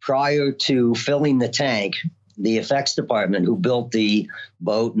concern. Prior to filling the tank, the effects department who built the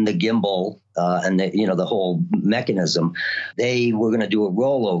boat and the gimbal and the whole mechanism, they were going to do a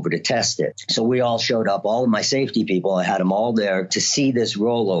rollover to test it. So we all showed up, all of my safety people. I had them all there to see this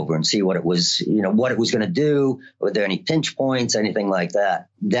rollover and see what it was, what it was going to do. Were there any pinch points, anything like that?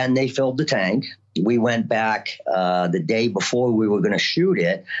 Then they filled the tank. We went back the day before we were going to shoot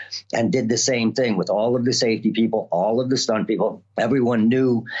it and did the same thing with all of the safety people, all of the stunt people. Everyone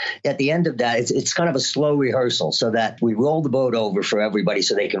knew at the end of that, it's kind of a slow rehearsal so that we roll the boat over for everybody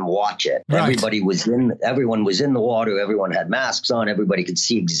so they can watch it. Right. Everyone was in the water. Everyone had masks on. Everybody could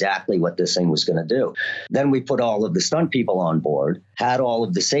see exactly what this thing was going to do. Then we put all of the stunt people on board, had all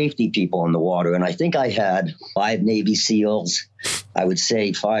of the safety people in the water. And I think I had 5 Navy SEALs, I would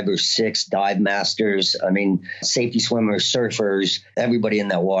say 5 or 6 dive masters. I mean, safety swimmers, surfers, everybody in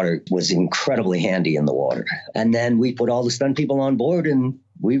that water was incredibly handy in the water. And then we put all the stunt people on board and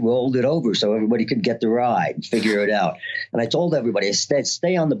we rolled it over so everybody could get the ride, figure it out. And I told everybody,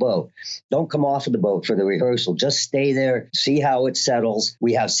 stay on the boat. Don't come off of the boat for the rehearsal. Just stay there, see how it settles.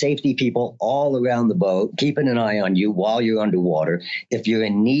 We have safety people all around the boat, keeping an eye on you while you're underwater. If you're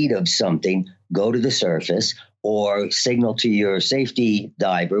in need of something, go to the surface or signal to your safety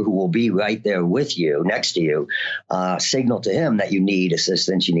diver who will be right there with you, next to you, signal to him that you need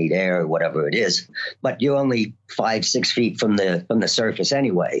assistance, you need air, or whatever it is. But you're only 5-6 feet from the surface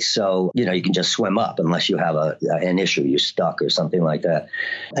anyway. So, you can just swim up unless you have an issue, you're stuck or something like that.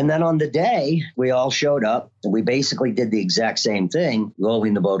 And then on the day, we all showed up and we basically did the exact same thing,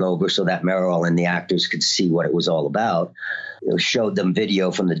 rolling the boat over so that Meryl and the actors could see what it was all about. It showed them video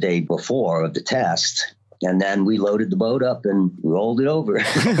from the day before of the test. And then we loaded the boat up and rolled it over.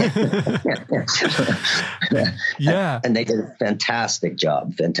 Yeah. And they did a fantastic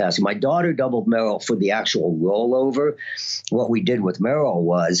job. Fantastic. My daughter doubled Meryl for the actual rollover. What we did with Meryl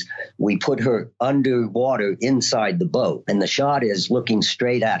was we put her underwater inside the boat. And the shot is looking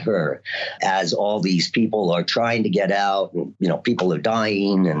straight at her as all these people are trying to get out. And, people are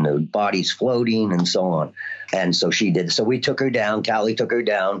dying and their bodies floating and so on. And so she did. So we took her down. Callie took her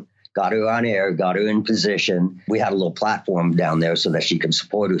down. Got her on air, got her in position. We had a little platform down there so that she could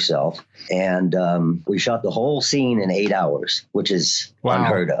support herself. And we shot the whole scene in 8 hours, which is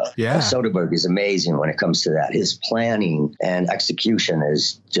unheard of. Yeah. Soderbergh is amazing when it comes to that. His planning and execution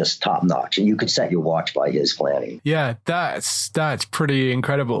is just top notch. You could set your watch by his planning. Yeah, that's pretty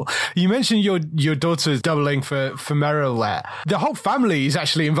incredible. You mentioned your daughter's doubling for Meryl there. The whole family is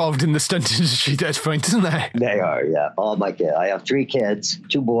actually involved in the stunt industry at this point, isn't they? They are, yeah. All my kids. I have 3 kids,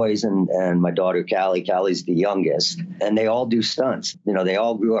 2 boys and my daughter, Callie. Callie's the youngest. And they all do stunts. They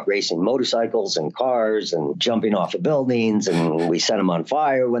all grew up racing motorcycles and cars and jumping off of buildings. And we set them on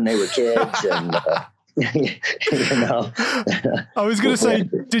fire when they were kids. And I was going to say,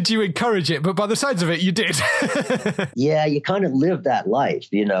 did you encourage it? But by the sides of it, you did. Yeah, you kind of live that life,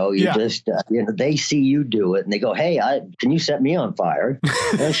 just, they see you do it and they go, hey, can you set me on fire?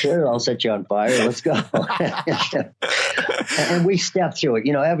 Yeah, sure, I'll set you on fire. Let's go. And we step through it.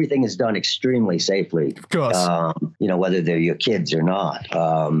 Everything is done extremely safely. Of course. Whether they're your kids or not.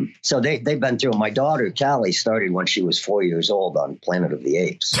 So they've been through it. My daughter, Callie, started when she was 4 years old on Planet of the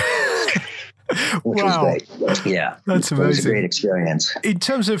Apes. Which was great. Yeah. That's amazing. It was a great experience. In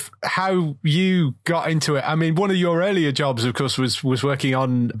terms of how you got into it, I mean, one of your earlier jobs, of course, was working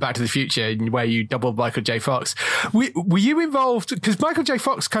on Back to the Future, where you doubled Michael J. Fox. Were you involved, because Michael J.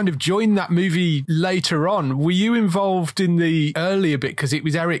 Fox kind of joined that movie later on. Were you involved in the earlier bit? Because it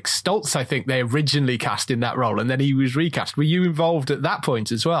was Eric Stoltz, I think, they originally cast in that role, and then he was recast. Were you involved at that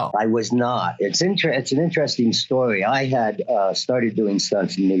point as well? I was not. It's an interesting story. I had started doing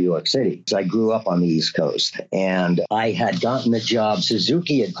stunts in New York City. So I grew up on the East Coast, and I had gotten a job.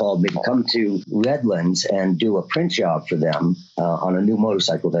 Suzuki had called me to come to Redlands and do a print job for them on a new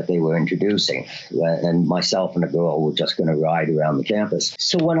motorcycle that they were introducing. And myself and a girl were just going to ride around the campus.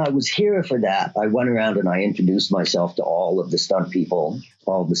 So when I was here for that, I went around and I introduced myself to all of the stunt people,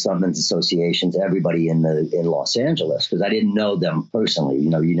 all the stuntmen's associations, everybody in Los Angeles, because I didn't know them personally. You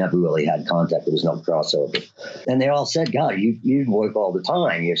never really had contact. There was no crossover. And they all said, God, you work all the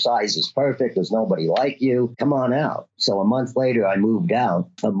time. Your size is perfect. There's nobody like you. Come on out. So a month later, I moved out.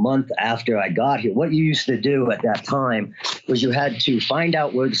 A month after I got here, what you used to do at that time was you had to find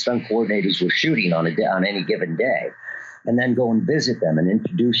out where the stunt coordinators were shooting on any given day, and then go and visit them and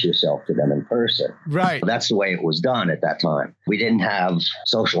introduce yourself to them in person. Right. That's the way it was done at that time. We didn't have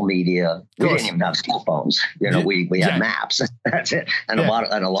social media. We didn't even have cell phones. We had maps. That's it. And a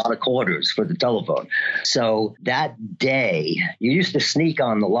lot of quarters for the telephone. So that day, you used to sneak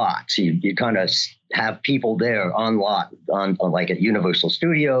on the lot. So you kind of have people there on lot, on like at Universal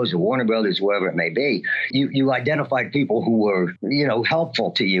Studios or Warner Brothers, wherever it may be. You identified people who were,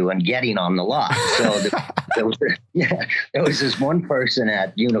 helpful to you and getting on the lot. So there was this one person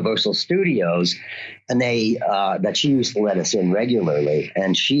at Universal Studios, and that she used to let us in regularly.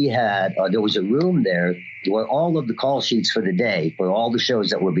 And she had, there was a room there where all of the call sheets for the day for all the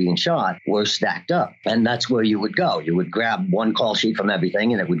shows that were being shot were stacked up. And that's where you would go. You would grab one call sheet from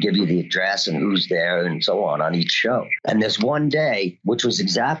everything, and it would give you the address and who's there and so on each show. And this one day, which was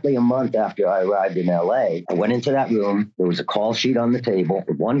exactly a month after I arrived in LA, I went into that room. There was a call sheet on the table,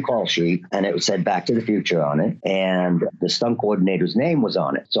 one call sheet, and it said Back to the Future on it. And the stunt coordinator's name was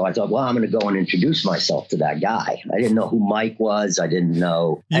on it. So I thought, well, I'm going to go and introduce myself to that guy. I didn't know who Mike was. I didn't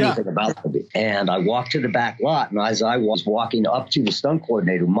know anything about him. And I walked to the back lot, and as I was walking up to the stunt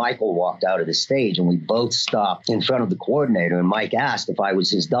coordinator, Michael walked out of the stage, and we both stopped in front of the coordinator, and Mike asked if I was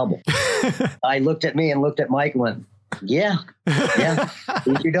his double. I looked at me and looked at Mike and went, yeah,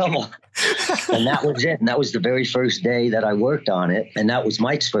 he's your double. And that was it. And that was the very first day that I worked on it. And that was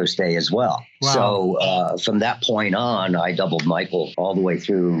Mike's first day as well. Wow. So from that point on, I doubled Michael all the way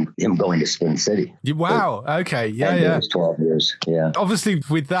through him going to Spin City. Wow. Okay. Yeah. It was 12 years. Yeah. Obviously,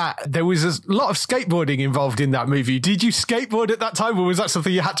 with that, there was a lot of skateboarding involved in that movie. Did you skateboard at that time, or was that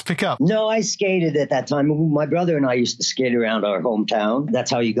something you had to pick up? No, I skated at that time. My brother and I used to skate around our hometown.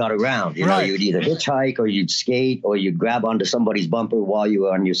 That's how you got around. You know, you'd either hitchhike or you'd skate or you'd grab onto somebody's bumper while you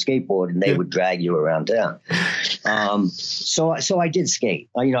were on your skateboard, and they would drag you around town. So I did skate.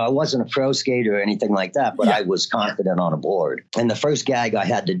 I wasn't a pro skater or anything like that, but I was confident on a board. And the first gag I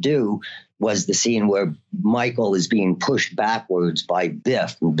had to do was the scene where Michael is being pushed backwards by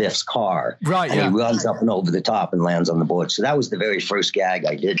Biff in Biff's car. Right, and he runs up and over the top and lands on the board. So that was the very first gag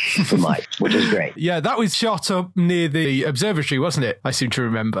I did for Mike, which was great. Yeah, that was shot up near the observatory, wasn't it? I seem to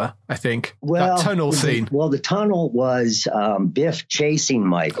remember, I think. Well, that tunnel scene. Well, the tunnel was Biff chasing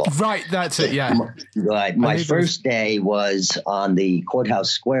Michael. Right, that's it, yeah. Right. My first day was on the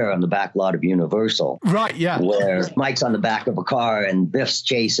Courthouse Square on the back lot of Universal. Right, yeah. Where Mike's on the back of a car and Biff's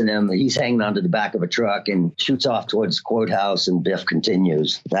chasing him. He's hanging onto the back of a truck and shoots off towards the courthouse, and Biff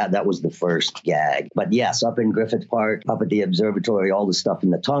continues. That was the first gag. But yes, up in Griffith Park, up at the observatory, all the stuff in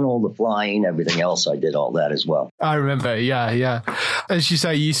the tunnel, the flying, everything else, I did all that as well. I remember, yeah. As you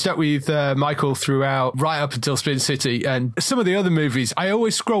say, you stuck with Michael throughout, right up until Spin City, and some of the other movies, I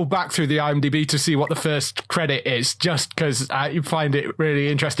always scroll back through the IMDb to see what the first credit is, just because you find it really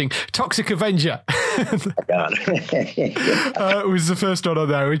interesting. Toxic Avenger. It was the first one on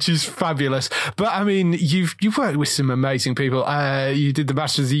there, which is fabulous. But I mean, you've worked with some amazing people. You did the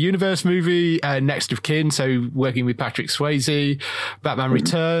Masters of the Universe movie, Next of Kin, so working with Patrick Swayze, Batman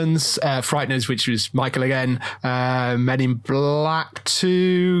Returns, Frighteners, which was Michael again, Men in Black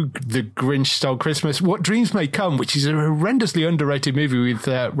 2, The Grinch Stole Christmas, What Dreams May Come, which is a horrendously underrated movie with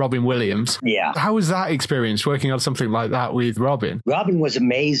Robin Williams. Yeah. How was that experience working on something like that with Robin? Robin was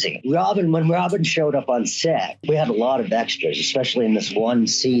amazing. When Robin showed up on set, we had a lot of extras, especially in this one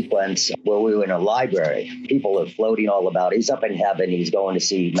sequence where we were in a library. People are floating all about. He's up in heaven. He's going to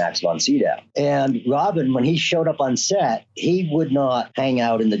see Max von Sydow. And Robin, when he showed up on set, he would not hang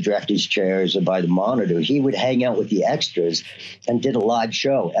out in the director's chairs or by the monitor. He would hang out with the extras and did a live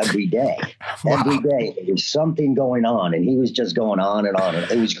show every day. Wow. Every day. There was something going on, and he was just going on and on.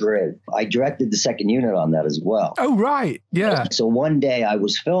 It was great. I directed the second unit on that as well. Oh, right. Yeah. So one day I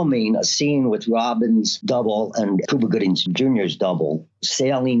was filming a scene with Robin's double and Cuba Gooding Jr.'s double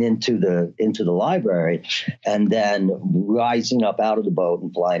sailing into the library and then rising up out of the boat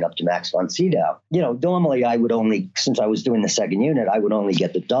and flying up to Max von Sydow. Normally I would only, since I was doing the second unit, I would only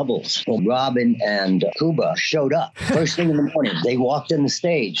get the doubles. Well, Robin and Cuba showed up first thing in the morning. They walked in the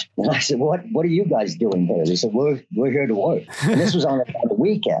stage, and I said, "What are you guys doing here?" They said, "We're here to work." And this was on the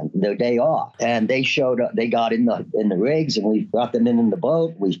weekend, their day off, and they showed up. They got in the rigs, and we brought them in the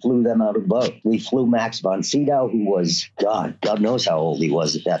boat. We flew them out of the boat. We flew Max von Sydow, who was God knows how old he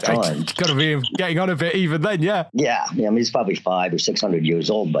was at that time. Got to be getting on a bit even then, yeah. Yeah, I mean, he's probably 500 or 600 years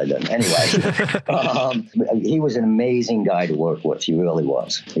old by then. Anyway, he was an amazing guy to work with. He really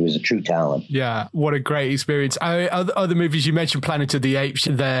was. He was a true talent. Yeah, what a great experience. Other movies you mentioned, Planet of the Apes,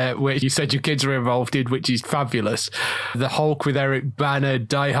 there, where you said your kids were involved in, which is fabulous. The Hulk with Eric Bana,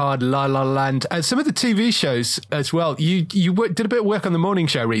 Die Hard, La La Land, and some of the TV shows as well. You did a bit of work on the morning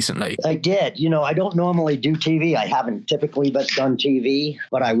show recently. I did. I don't normally do TV. I haven't typically done TV TV,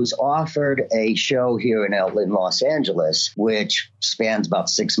 but I was offered a show here in Los Angeles, which spans about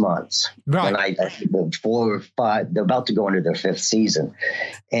 6 months. Right. And I think 4 or 5, they're about to go into their 5th season.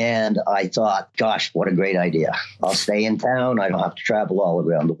 And I thought, gosh, what a great idea. I'll stay in town. I don't have to travel all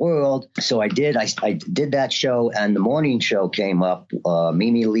around the world. So I did. I did that show, and the morning show came up.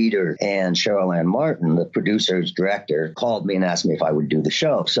 Mimi Leader and Cheryl Ann Martin, the producer's director, called me and asked me if I would do the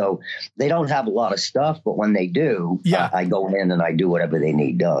show. So they don't have a lot of stuff, but when they do, I go in and I do whatever they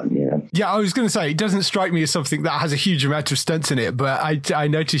need done. You know? Yeah, I was going to say, it doesn't strike me as something that has a huge amount of stunts in it, but I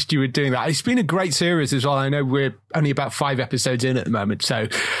noticed you were doing that. It's been a great series as well. I know we're only about 5 episodes in at the moment. So,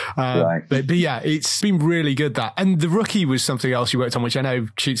 right. but yeah, it's been really good, that. And The Rookie was something else you worked on, which I know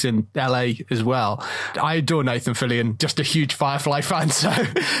shoots in LA as well. I adore Nathan Fillion, just a huge Firefly fan. So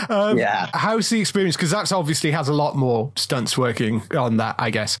how's the experience? Because that's obviously has a lot more stunts working on that, I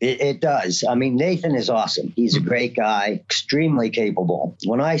guess. It does. I mean, Nathan is awesome. He's a great guy, extremely capable.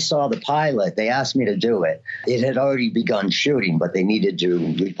 When I saw the pilot, they asked me to do it. It had already begun shooting, but they needed to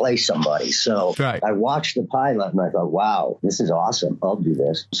replace somebody. So I watched the pilot and I thought, wow, this is awesome. I'll do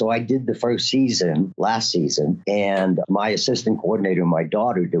this. So I did the first season, last season, and my assistant coordinator and my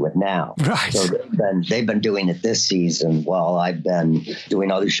daughter do it now. Right. So they've been doing it this season while I've been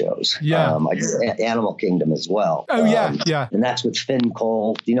doing other shows. Yeah. I did Animal Kingdom as well. Oh, yeah. And that's with Finn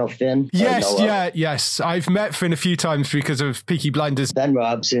Cole. Do you know Finn? Yes. I've met Finn a few times because of Peaky Blinders. Ben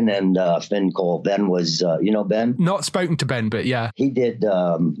Robson and Finn Cole. Ben was, you know Ben? Not spoken to Ben, but yeah. He did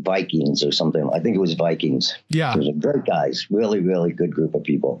Vikings or something. I think it was Vikings. Yeah. Those are great guys. Really, really good group of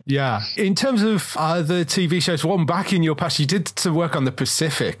people. Yeah. In terms of other TV shows, one back in your past, you did to work on the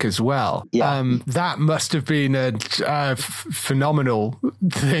Pacific as well. Yeah. That must have been a phenomenal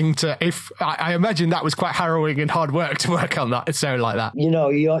thing I imagine that was quite harrowing and hard work to work on that. So like that. You know,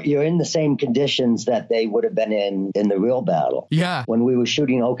 you're in the same conditions that they would have been in the real battle. Yeah. When we were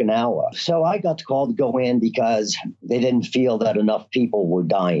shooting Okinawa. So I got the call to go in because they didn't feel that enough people were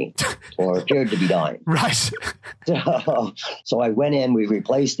dying or appeared to be dying. Right. So I went in, we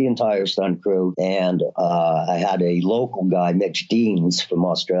replaced the entire stunt crew, and I had a local guy, Mitch Deans from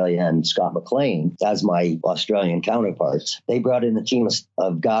Australia, and Scott McLean as my Australian counterparts. They brought in a team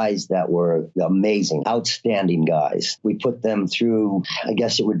of guys that were amazing, outstanding guys. We put them through, I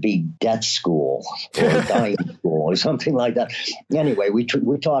guess it would be death school or dying school or something like that. Anyway, we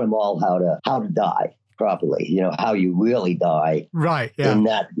taught them all how to die properly, you know, how you really die in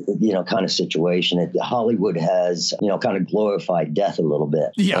that, you know, kind of situation. Hollywood has, you know, kind of glorified death a little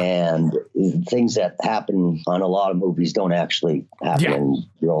bit. Yeah. And things that happen on a lot of movies don't actually happen in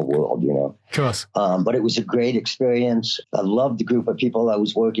the real world, you know. Of course. But it was a great experience. I loved the group of people I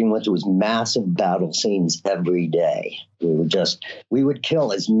was working with. It was massive battle scenes every day. We would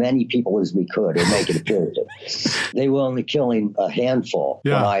kill as many people as we could or make it appear. They were only killing a handful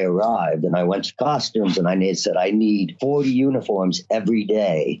when I arrived, and I went to costumes and I said, I need 40 uniforms every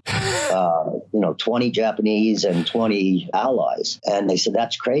day, 20 Japanese and 20 allies. And they said,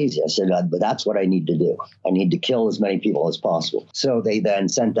 that's crazy. I said, but that's what I need to do. I need to kill as many people as possible. So they then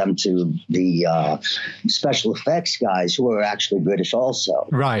sent them to the special effects guys who were actually British also.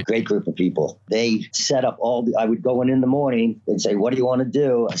 Right. Great group of people. They set up I would go in the morning. They'd say, what do you want to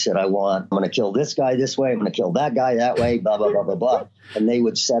do? I said, I'm going to kill this guy this way. I'm going to kill that guy that way, blah, blah, blah, blah, blah. And they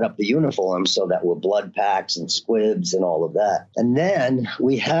would set up the uniforms so that were blood packs and squibs and all of that. And then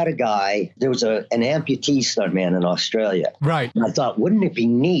we had a guy, there was an amputee stuntman in Australia. Right. And I thought, wouldn't it be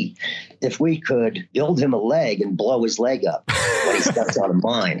neat if we could build him a leg and blow his leg up when he steps out of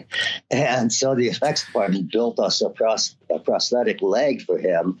mine? And so the effects department built us a prosthetic leg for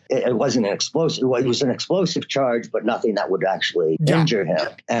him. It wasn't an explosive. It was an explosive charge, but nothing that would actually injure him.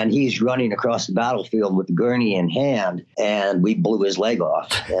 And he's running across the battlefield with the gurney in hand, and we blew his leg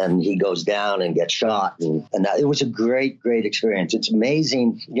off, and he goes down and gets shot. And that, it was a great, great experience. It's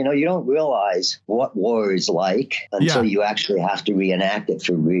amazing. You know, you don't realize what war is like until you actually have to reenact it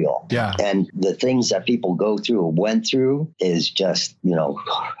for real. Yeah. And the things that people go through or went through is just, you know,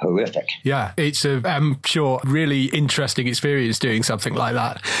 horrific. Yeah, it's I'm sure, really interesting experience doing something like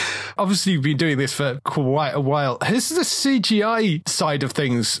that. Obviously, you've been doing this for quite a while. Has the CGI side of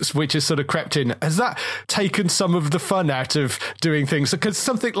things, which has sort of crept in, has that taken some of the fun out of doing things? Because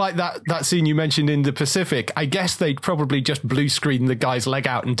something like that scene you mentioned in the Pacific, I guess they'd probably just blue screen the guy's leg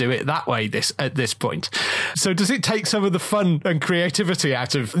out and do it that way at this point. So does it take some of the fun and creativity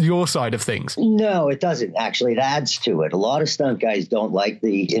out of your side of things? No, it doesn't. Actually, it adds to it. A lot of stunt guys don't like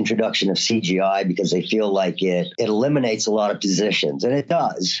the introduction of CGI because they feel like it eliminates a lot of positions, and it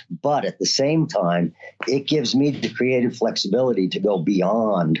does. But But at the same time, it gives me the creative flexibility to go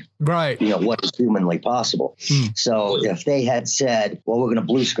beyond, right, what is humanly possible. So if they had said, well, we're going to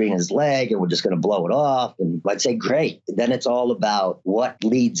blue screen his leg and we're just going to blow it off, and I'd say, great. Then it's all about what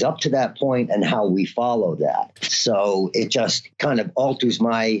leads up to that point and how we follow that. So it just kind of alters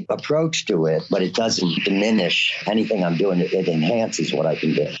my approach to it, but it doesn't diminish anything I'm doing. It enhances what I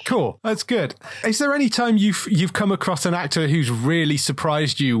can do. Cool. That's good. Is there any time you've come across an actor who's really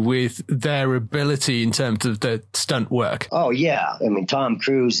surprised you with their ability in terms of the stunt work? Oh, yeah. I mean, Tom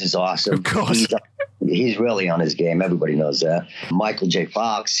Cruise is awesome. Of course. He's really on his game. Everybody knows that. Michael J.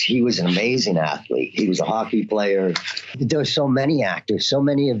 Fox, he was an amazing athlete. He was a hockey player. There are so many actors, so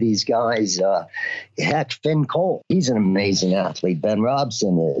many of these guys. Heck, Finn Cole, he's an amazing athlete. Ben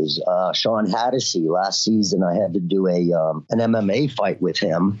Robson is. Sean Hattasey, last season I had to do an MMA fight with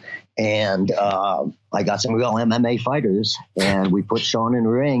him. And I got some real MMA fighters, and we put Sean in the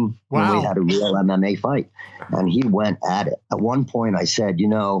ring, and we had a real MMA fight. And he went at it. At one point, I said,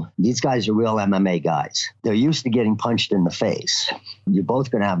 these guys are real MMA guys. They're used to getting punched in the face. You're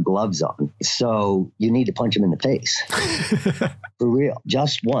both going to have gloves on, so you need to punch them in the face. For real,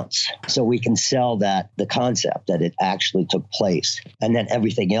 just once. So we can sell the concept that it actually took place. And then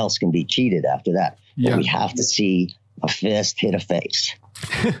everything else can be cheated after that. Yeah. But we have to see a fist hit a face.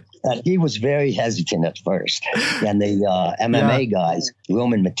 He was very hesitant at first. And the MMA guys,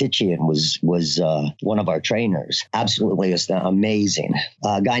 Roman Matichian was one of our trainers. Absolutely amazing.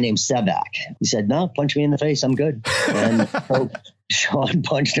 A guy named Sevak. He said, no, punch me in the face. I'm good. And so Sean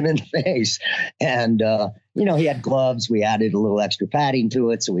punched him in the face. And, he had gloves. We added a little extra padding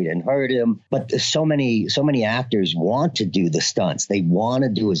to it so we didn't hurt him. But so many actors want to do the stunts. They want to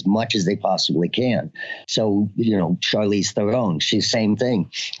do as much as they possibly can. So, Charlize Theron, she's the same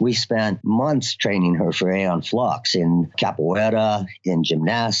thing. We spent months training her for Aeon Flux in capoeira, in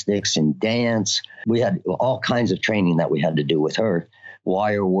gymnastics, in dance. We had all kinds of training that we had to do with her.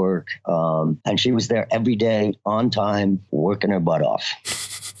 Wire work. And she was there every day on time, working her butt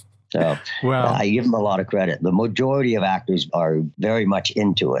off. So I give them a lot of credit. The majority of actors are very much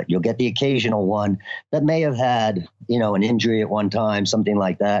into it. You'll get the occasional one that may have had, an injury at one time, something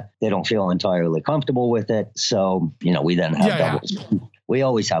like that. They don't feel entirely comfortable with it. So, we then have doubles. Yeah. We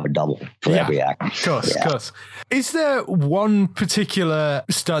always have a double for every actor. Of course. Is there one particular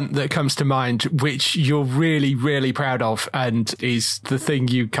stunt that comes to mind which you're really, really proud of and is the thing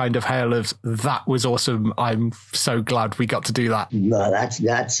you kind of hail as, that was awesome, I'm so glad we got to do that? No, that's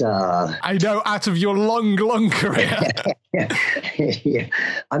I know, out of your long career. Yeah.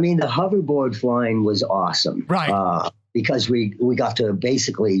 I mean, the hoverboard flying was awesome. Right. Because we got to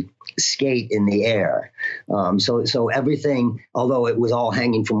basically skate in the air. So everything, although it was all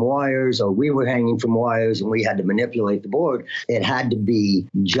hanging from wires or we were hanging from wires and we had to manipulate the board, it had to be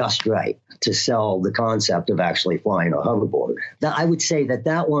just right to sell the concept of actually flying a hoverboard. Now, I would say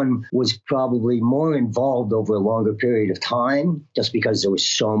that one was probably more involved over a longer period of time just because there was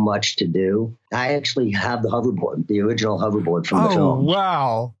so much to do. I actually have the hoverboard, the original hoverboard from the film. Oh,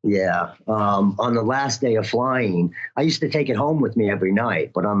 wow. Yeah. On the last day of flying, I used to take it home with me every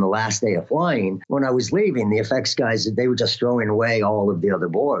night, but on the last day of flying, when I was leaving, the effects guys, they were just throwing away all of the other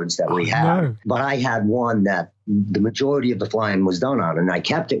boards that we had. No. But I had one that the majority of the flying was done on, and I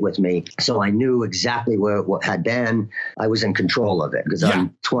kept it with me, so I knew exactly where it had been. I was in control of it because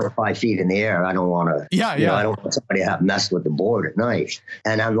I'm 25 feet in the air. I don't want to, I don't want somebody to have messed with the board at night.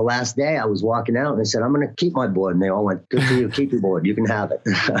 And on the last day, I was walking out and I said, I'm going to keep my board. And they all went, good for you, keep your board. You can have it.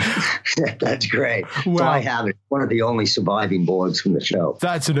 That's great. Wow. So I have it. One of the only surviving boards from the show.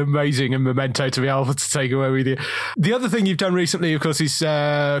 That's an amazing memento to be able to take away with you. The other thing you've done recently, of course, is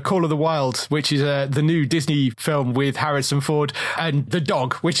Call of the Wild, which is the new Disney film with Harrison Ford and the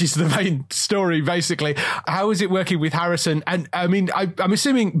dog, which is the main story, basically. How is it working with Harrison? And I mean, I'm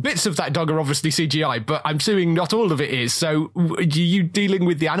assuming bits of that dog are obviously CGI, but I'm assuming not all of it is. So are you dealing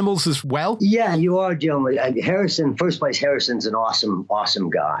with the animals as well? Yeah, you are dealing with Harrison. First place, Harrison's an awesome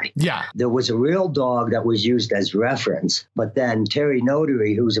guy. Yeah. There was a real dog that was used as reference, but then Terry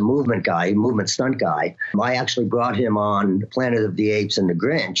Notary, who's a movement stunt guy, I actually brought him on Planet of the Apes and the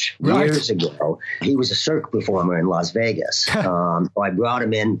Grinch years ago. He was a circ performer in Las Vegas. So I brought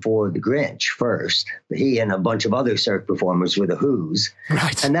him in for the Grinch first. He and a bunch of other circ performers were the Who's.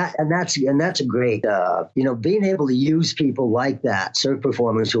 Right. And that's a great, being able to use people like that, circ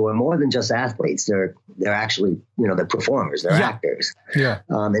performers who are more than just athletes. They're actually, they're performers, they're actors. Yeah.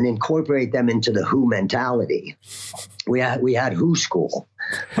 And incorporate them into the Who mentality. We had Who School.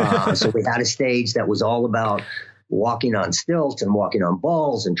 So we had a stage that was all about walking on stilts and walking on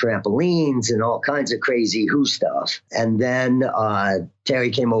balls and trampolines and all kinds of crazy Who stuff. And then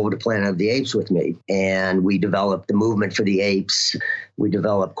Terry came over to Planet of the Apes with me, and we developed the movement for the apes. We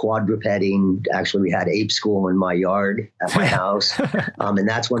developed quadrupeding. Actually, we had ape school in my yard at my house. And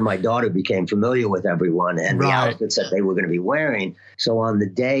that's when my daughter became familiar with everyone and the outfits that they were going to be wearing. So on the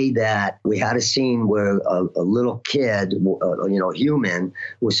day that we had a scene where a little kid, human,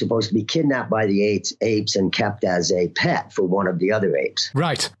 was supposed to be kidnapped by the apes and kept as a pet for one of the other apes.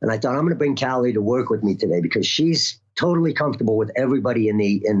 Right. And I thought, I'm going to bring Callie to work with me today because she's totally comfortable with everybody in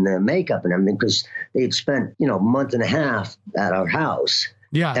the makeup and everything, because they'd spent, a month and a half at our house.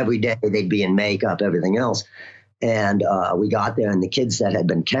 Yeah. Every day they'd be in makeup, everything else. And we got there, and the kids that had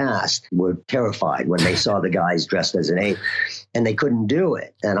been cast were terrified when they saw the guys dressed as an ape, and they couldn't do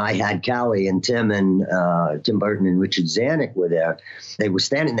it. And I had Callie and Tim Burton and Richard Zanuck were there. They were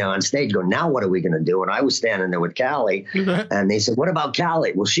standing there on stage going, now what are we going to do? And I was standing there with Callie, and they said, what about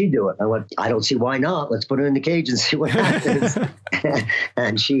Callie? Will she do it? I went, I don't see why not. Let's put her in the cage and see what happens.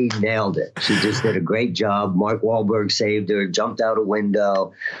 And she nailed it. She just did a great job. Mark Wahlberg saved her, jumped out a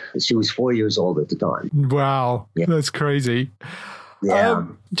window. She was 4 years old at the time. Wow. Yeah. That's crazy. Yeah.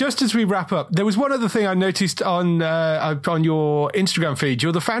 Just as we wrap up, there was one other thing I noticed on your Instagram feed.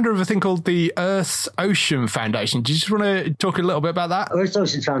 You're the founder of a thing called the Earth Ocean Foundation. Do you just want to talk a little bit about that? Earth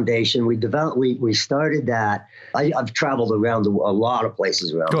Ocean Foundation. We started that. I've traveled around a lot of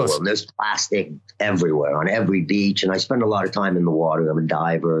places around the world. And there's plastic everywhere on every beach, and I spend a lot of time in the water. I'm a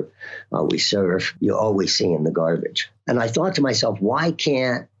diver. We surf. You're always seeing the garbage. And I thought to myself, why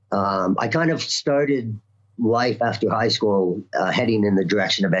can't I kind of started life after high school heading in the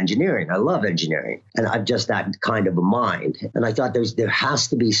direction of engineering. I love engineering, and I've just that kind of a mind. And I thought there has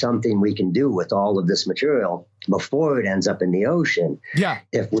to be something we can do with all of this material before it ends up in the ocean. Yeah.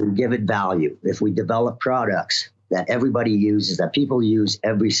 If we give it value, if we develop products that everybody uses, that people use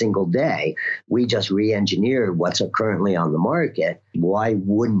every single day, we just re-engineer what's currently on the market. Why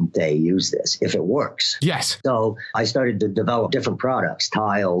wouldn't they use this if it works? Yes. So I started to develop different products,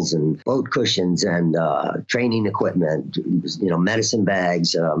 tiles and boat cushions and training equipment, medicine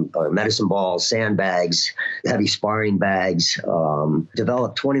bags, or medicine balls, sandbags, heavy sparring bags,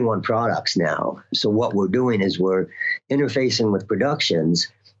 developed 21 products now. So what we're doing is we're interfacing with productions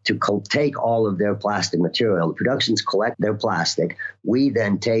to take all of their plastic material. The productions collect their plastic. We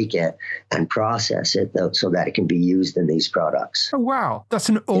then take it and process it so that it can be used in these products. Oh, wow. That's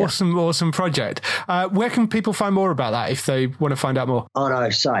an awesome project. Where can people find more about that if they want to find out more? On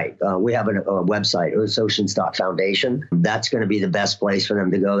our site. We have a website, earthoceans.foundation. That's going to be the best place for them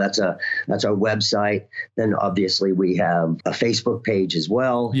to go. That's our website. Then obviously we have a Facebook page as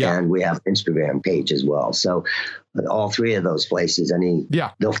well, and we have an Instagram page as well. So all three of those places,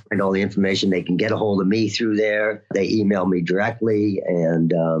 they'll find all the information. They can get a hold of me through there. They email me directly.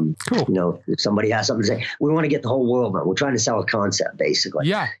 And, if somebody has something to say, we want to get the whole world on. We're trying to sell a concept, basically.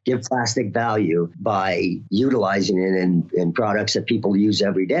 Yeah. Give plastic value by utilizing it in products that people use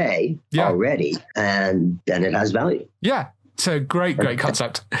every day already. And then it has value. Yeah. So great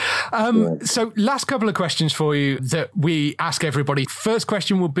concept. So last couple of questions for you that we ask everybody. First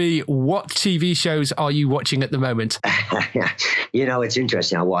question will be, what TV shows are you watching at the moment? It's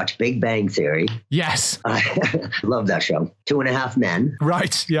interesting. I watch Big Bang Theory. Yes. I love that show. 2.5 Men.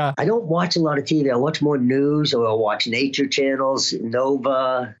 Right. Yeah. I don't watch a lot of TV. I watch more news, or I'll watch nature channels,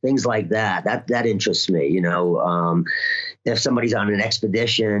 Nova, things like that. That interests me. If somebody's on an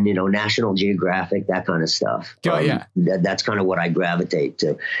expedition, National Geographic, that kind of stuff. That's kind of what I gravitate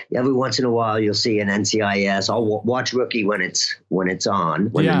to. Every once in a while, you'll see an NCIS. I'll watch Rookie when it's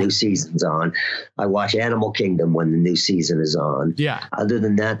on, when the new season's on. I watch Animal Kingdom when the new season is on. Yeah. Other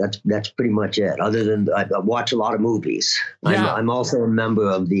than that, that's pretty much it. Other than I watch a lot of movies. Yeah. I'm also a member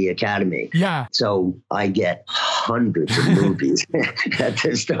of the Academy. Yeah. So I get hundreds of movies at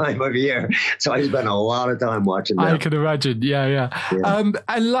this time of year. So I spend a lot of time watching them. I can imagine. Yeah. And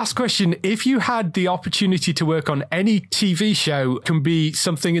last question, if you had the opportunity to work on any TV show, can be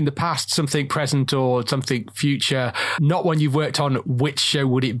something in the past, something present, or something future, not one you've worked on, which show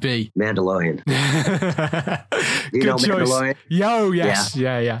would it be? Mandalorian. Good choice. Mandalorian? Yes.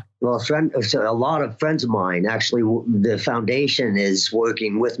 Yeah. Well, a lot of friends of mine, actually, the foundation is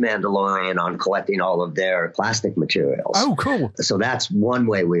working with Mandalorian on collecting all of their plastic materials. Oh, cool. So that's one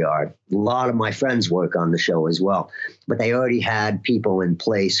way we are. A lot of my friends work on the show as well, but they already had people in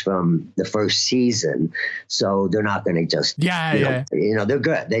place from the first season. So they're not going to just, they're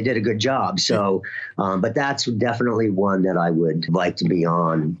good. They did a good job. So, but that's definitely one that I would like to be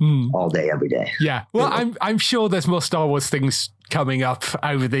on all day, every day. Yeah. Well, I'm sure there's more Star Wars things coming up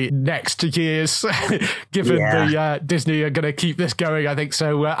over the next years, given the Disney are going to keep this going, I think.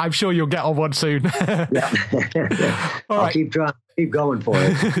 So I'm sure you'll get on one soon. I'll keep trying. keep going for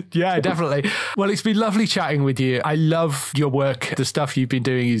it. Yeah, definitely. Well, it's been lovely chatting with you. I love your work. The stuff you've been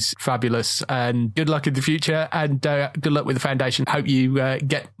doing is fabulous, and good luck in the future, and good luck with the foundation. Hope you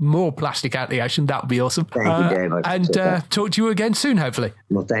get more plastic out the ocean. That would be awesome. Thank you, Dave. And talk to you again soon, hopefully.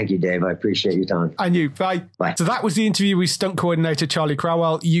 Well, thank you, Dave. I appreciate your time. And you. Bye. Bye. So that was the interview with stunt coordinator Charlie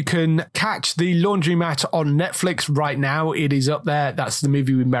Crowell. You can catch The Laundromat on Netflix right now. It is up there. That's the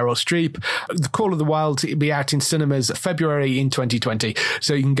movie with Meryl Streep. The Call of the Wild, it'll be out in cinemas February in 2020.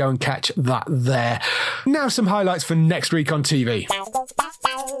 So you can go and catch that there. Now some highlights for next week on TV.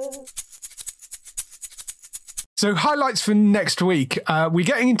 So highlights for next week. We're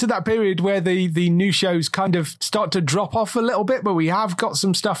getting into that period where the new shows kind of start to drop off a little bit, but we have got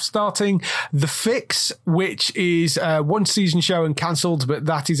some stuff starting. The Fix, which is a one-season show and cancelled, but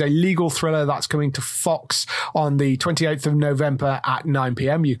that is a legal thriller that's coming to Fox on the 28th of November at 9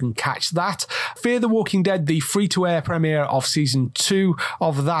 p.m. You can catch that. Fear the Walking Dead, the free-to-air premiere of season 2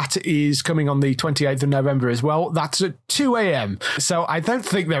 of that is coming on the 28th of November as well. That's at 2 a.m. So I don't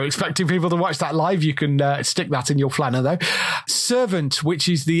think they're expecting people to watch that live. You can stick that in your planner though. Servant, which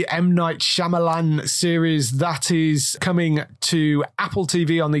is the M. Night Shyamalan series, that is coming to Apple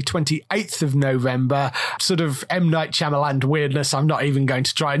TV on the 28th of November. Sort of M. Night Shyamalan weirdness. I'm not even going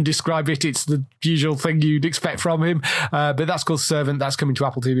to try and describe it. It's the usual thing you'd expect from him. But that's called Servant. That's coming to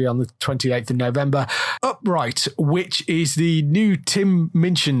Apple TV on the 28th of November. Upright, which is the new Tim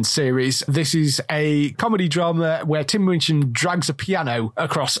Minchin series. This is a comedy drama where Tim Minchin drags a piano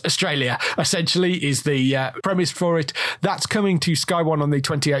across Australia, essentially, is the premise for it. That's coming to Sky One on the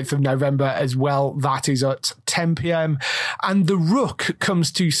 28th of November as well. That is at 10 p.m. And The Rook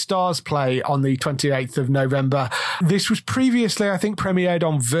comes to Stars Play on the 28th of November. This was previously, I think, premiered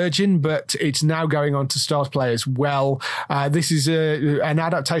on Virgin, but it's now going on to Stars Play as well. This is an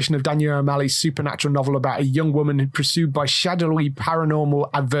adaptation of Daniel O'Malley's supernatural novel about a young woman pursued by shadowy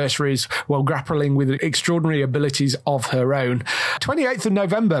paranormal adversaries while grappling with extraordinary abilities of her own. 28th of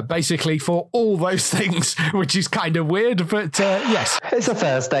November, basically, for all those things, which is kind of weird, but yes. It's a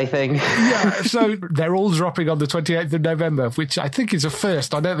Thursday thing. Yeah, so they're all dropping on the 28th of November, which I think is a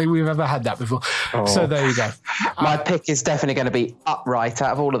first. I don't think we've ever had that before. Oh. So there you go. My pick is definitely going to be Upright.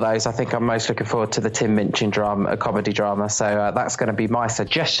 Out of all of those, I think I'm most looking forward to the Tim Minchin drama, a comedy drama. So that's going to be my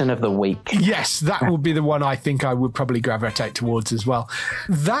suggestion of the week. Yes, that would be the one I think I would probably gravitate towards as well.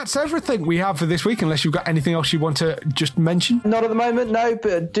 That's everything we have for this week, unless you've got anything else you want to just mention. Not at the moment, no,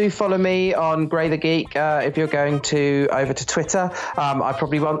 but do follow me on Grey the Geek if you're going over to Twitter. I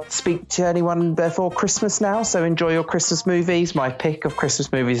probably won't speak to anyone before Christmas now, so enjoy your Christmas movies. My pick of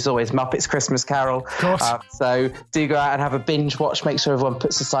Christmas movies is always Muppets Christmas Carol. Of course. So do go out and have a binge watch. Make sure everyone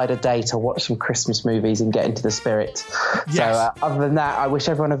puts aside a day to watch some Christmas movies and get into the spirit. Yes. So other than that, I wish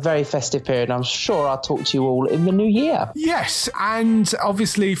everyone a very festive period, and I'm sure I'll talk to you all in the new year. Yes, and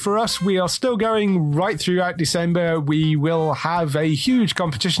obviously for us, we are still going right throughout December. We will have a huge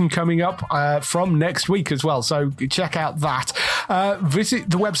competition coming up from next week as well, so check out that. Visit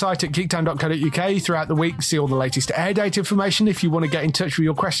the website at geektown.co.uk throughout the week, see all the latest air date information. If you want to get in touch with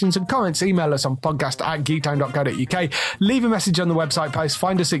your questions and comments, email us on podcast@geektown.co.uk. Leave a message on the website post.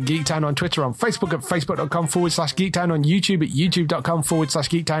 Find us at Geektown on Twitter, on Facebook at facebook.com/Geektown, on YouTube at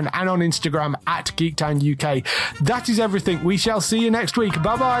youtube.com/Geektown, and on Instagram at Geektown UK. That is everything. We shall see you next week.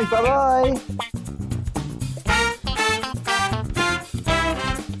 Bye-bye. Bye-bye.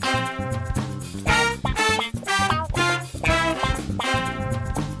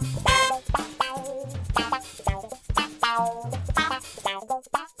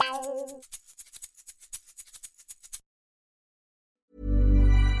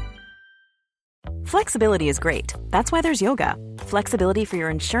 Flexibility is great. That's why there's yoga. Flexibility for your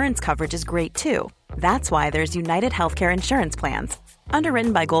insurance coverage is great too. That's why there's United Healthcare Insurance Plans.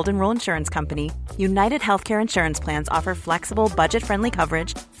 Underwritten by Golden Rule Insurance Company, United Healthcare Insurance Plans offer flexible, budget-friendly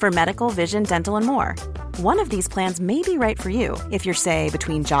coverage for medical, vision, dental, and more. One of these plans may be right for you if you're, say,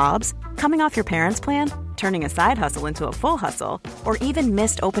 between jobs, coming off your parents' plan, turning a side hustle into a full hustle, or even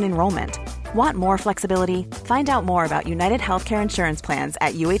missed open enrollment. Want more flexibility? Find out more about United Healthcare Insurance Plans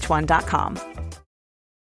at uh1.com.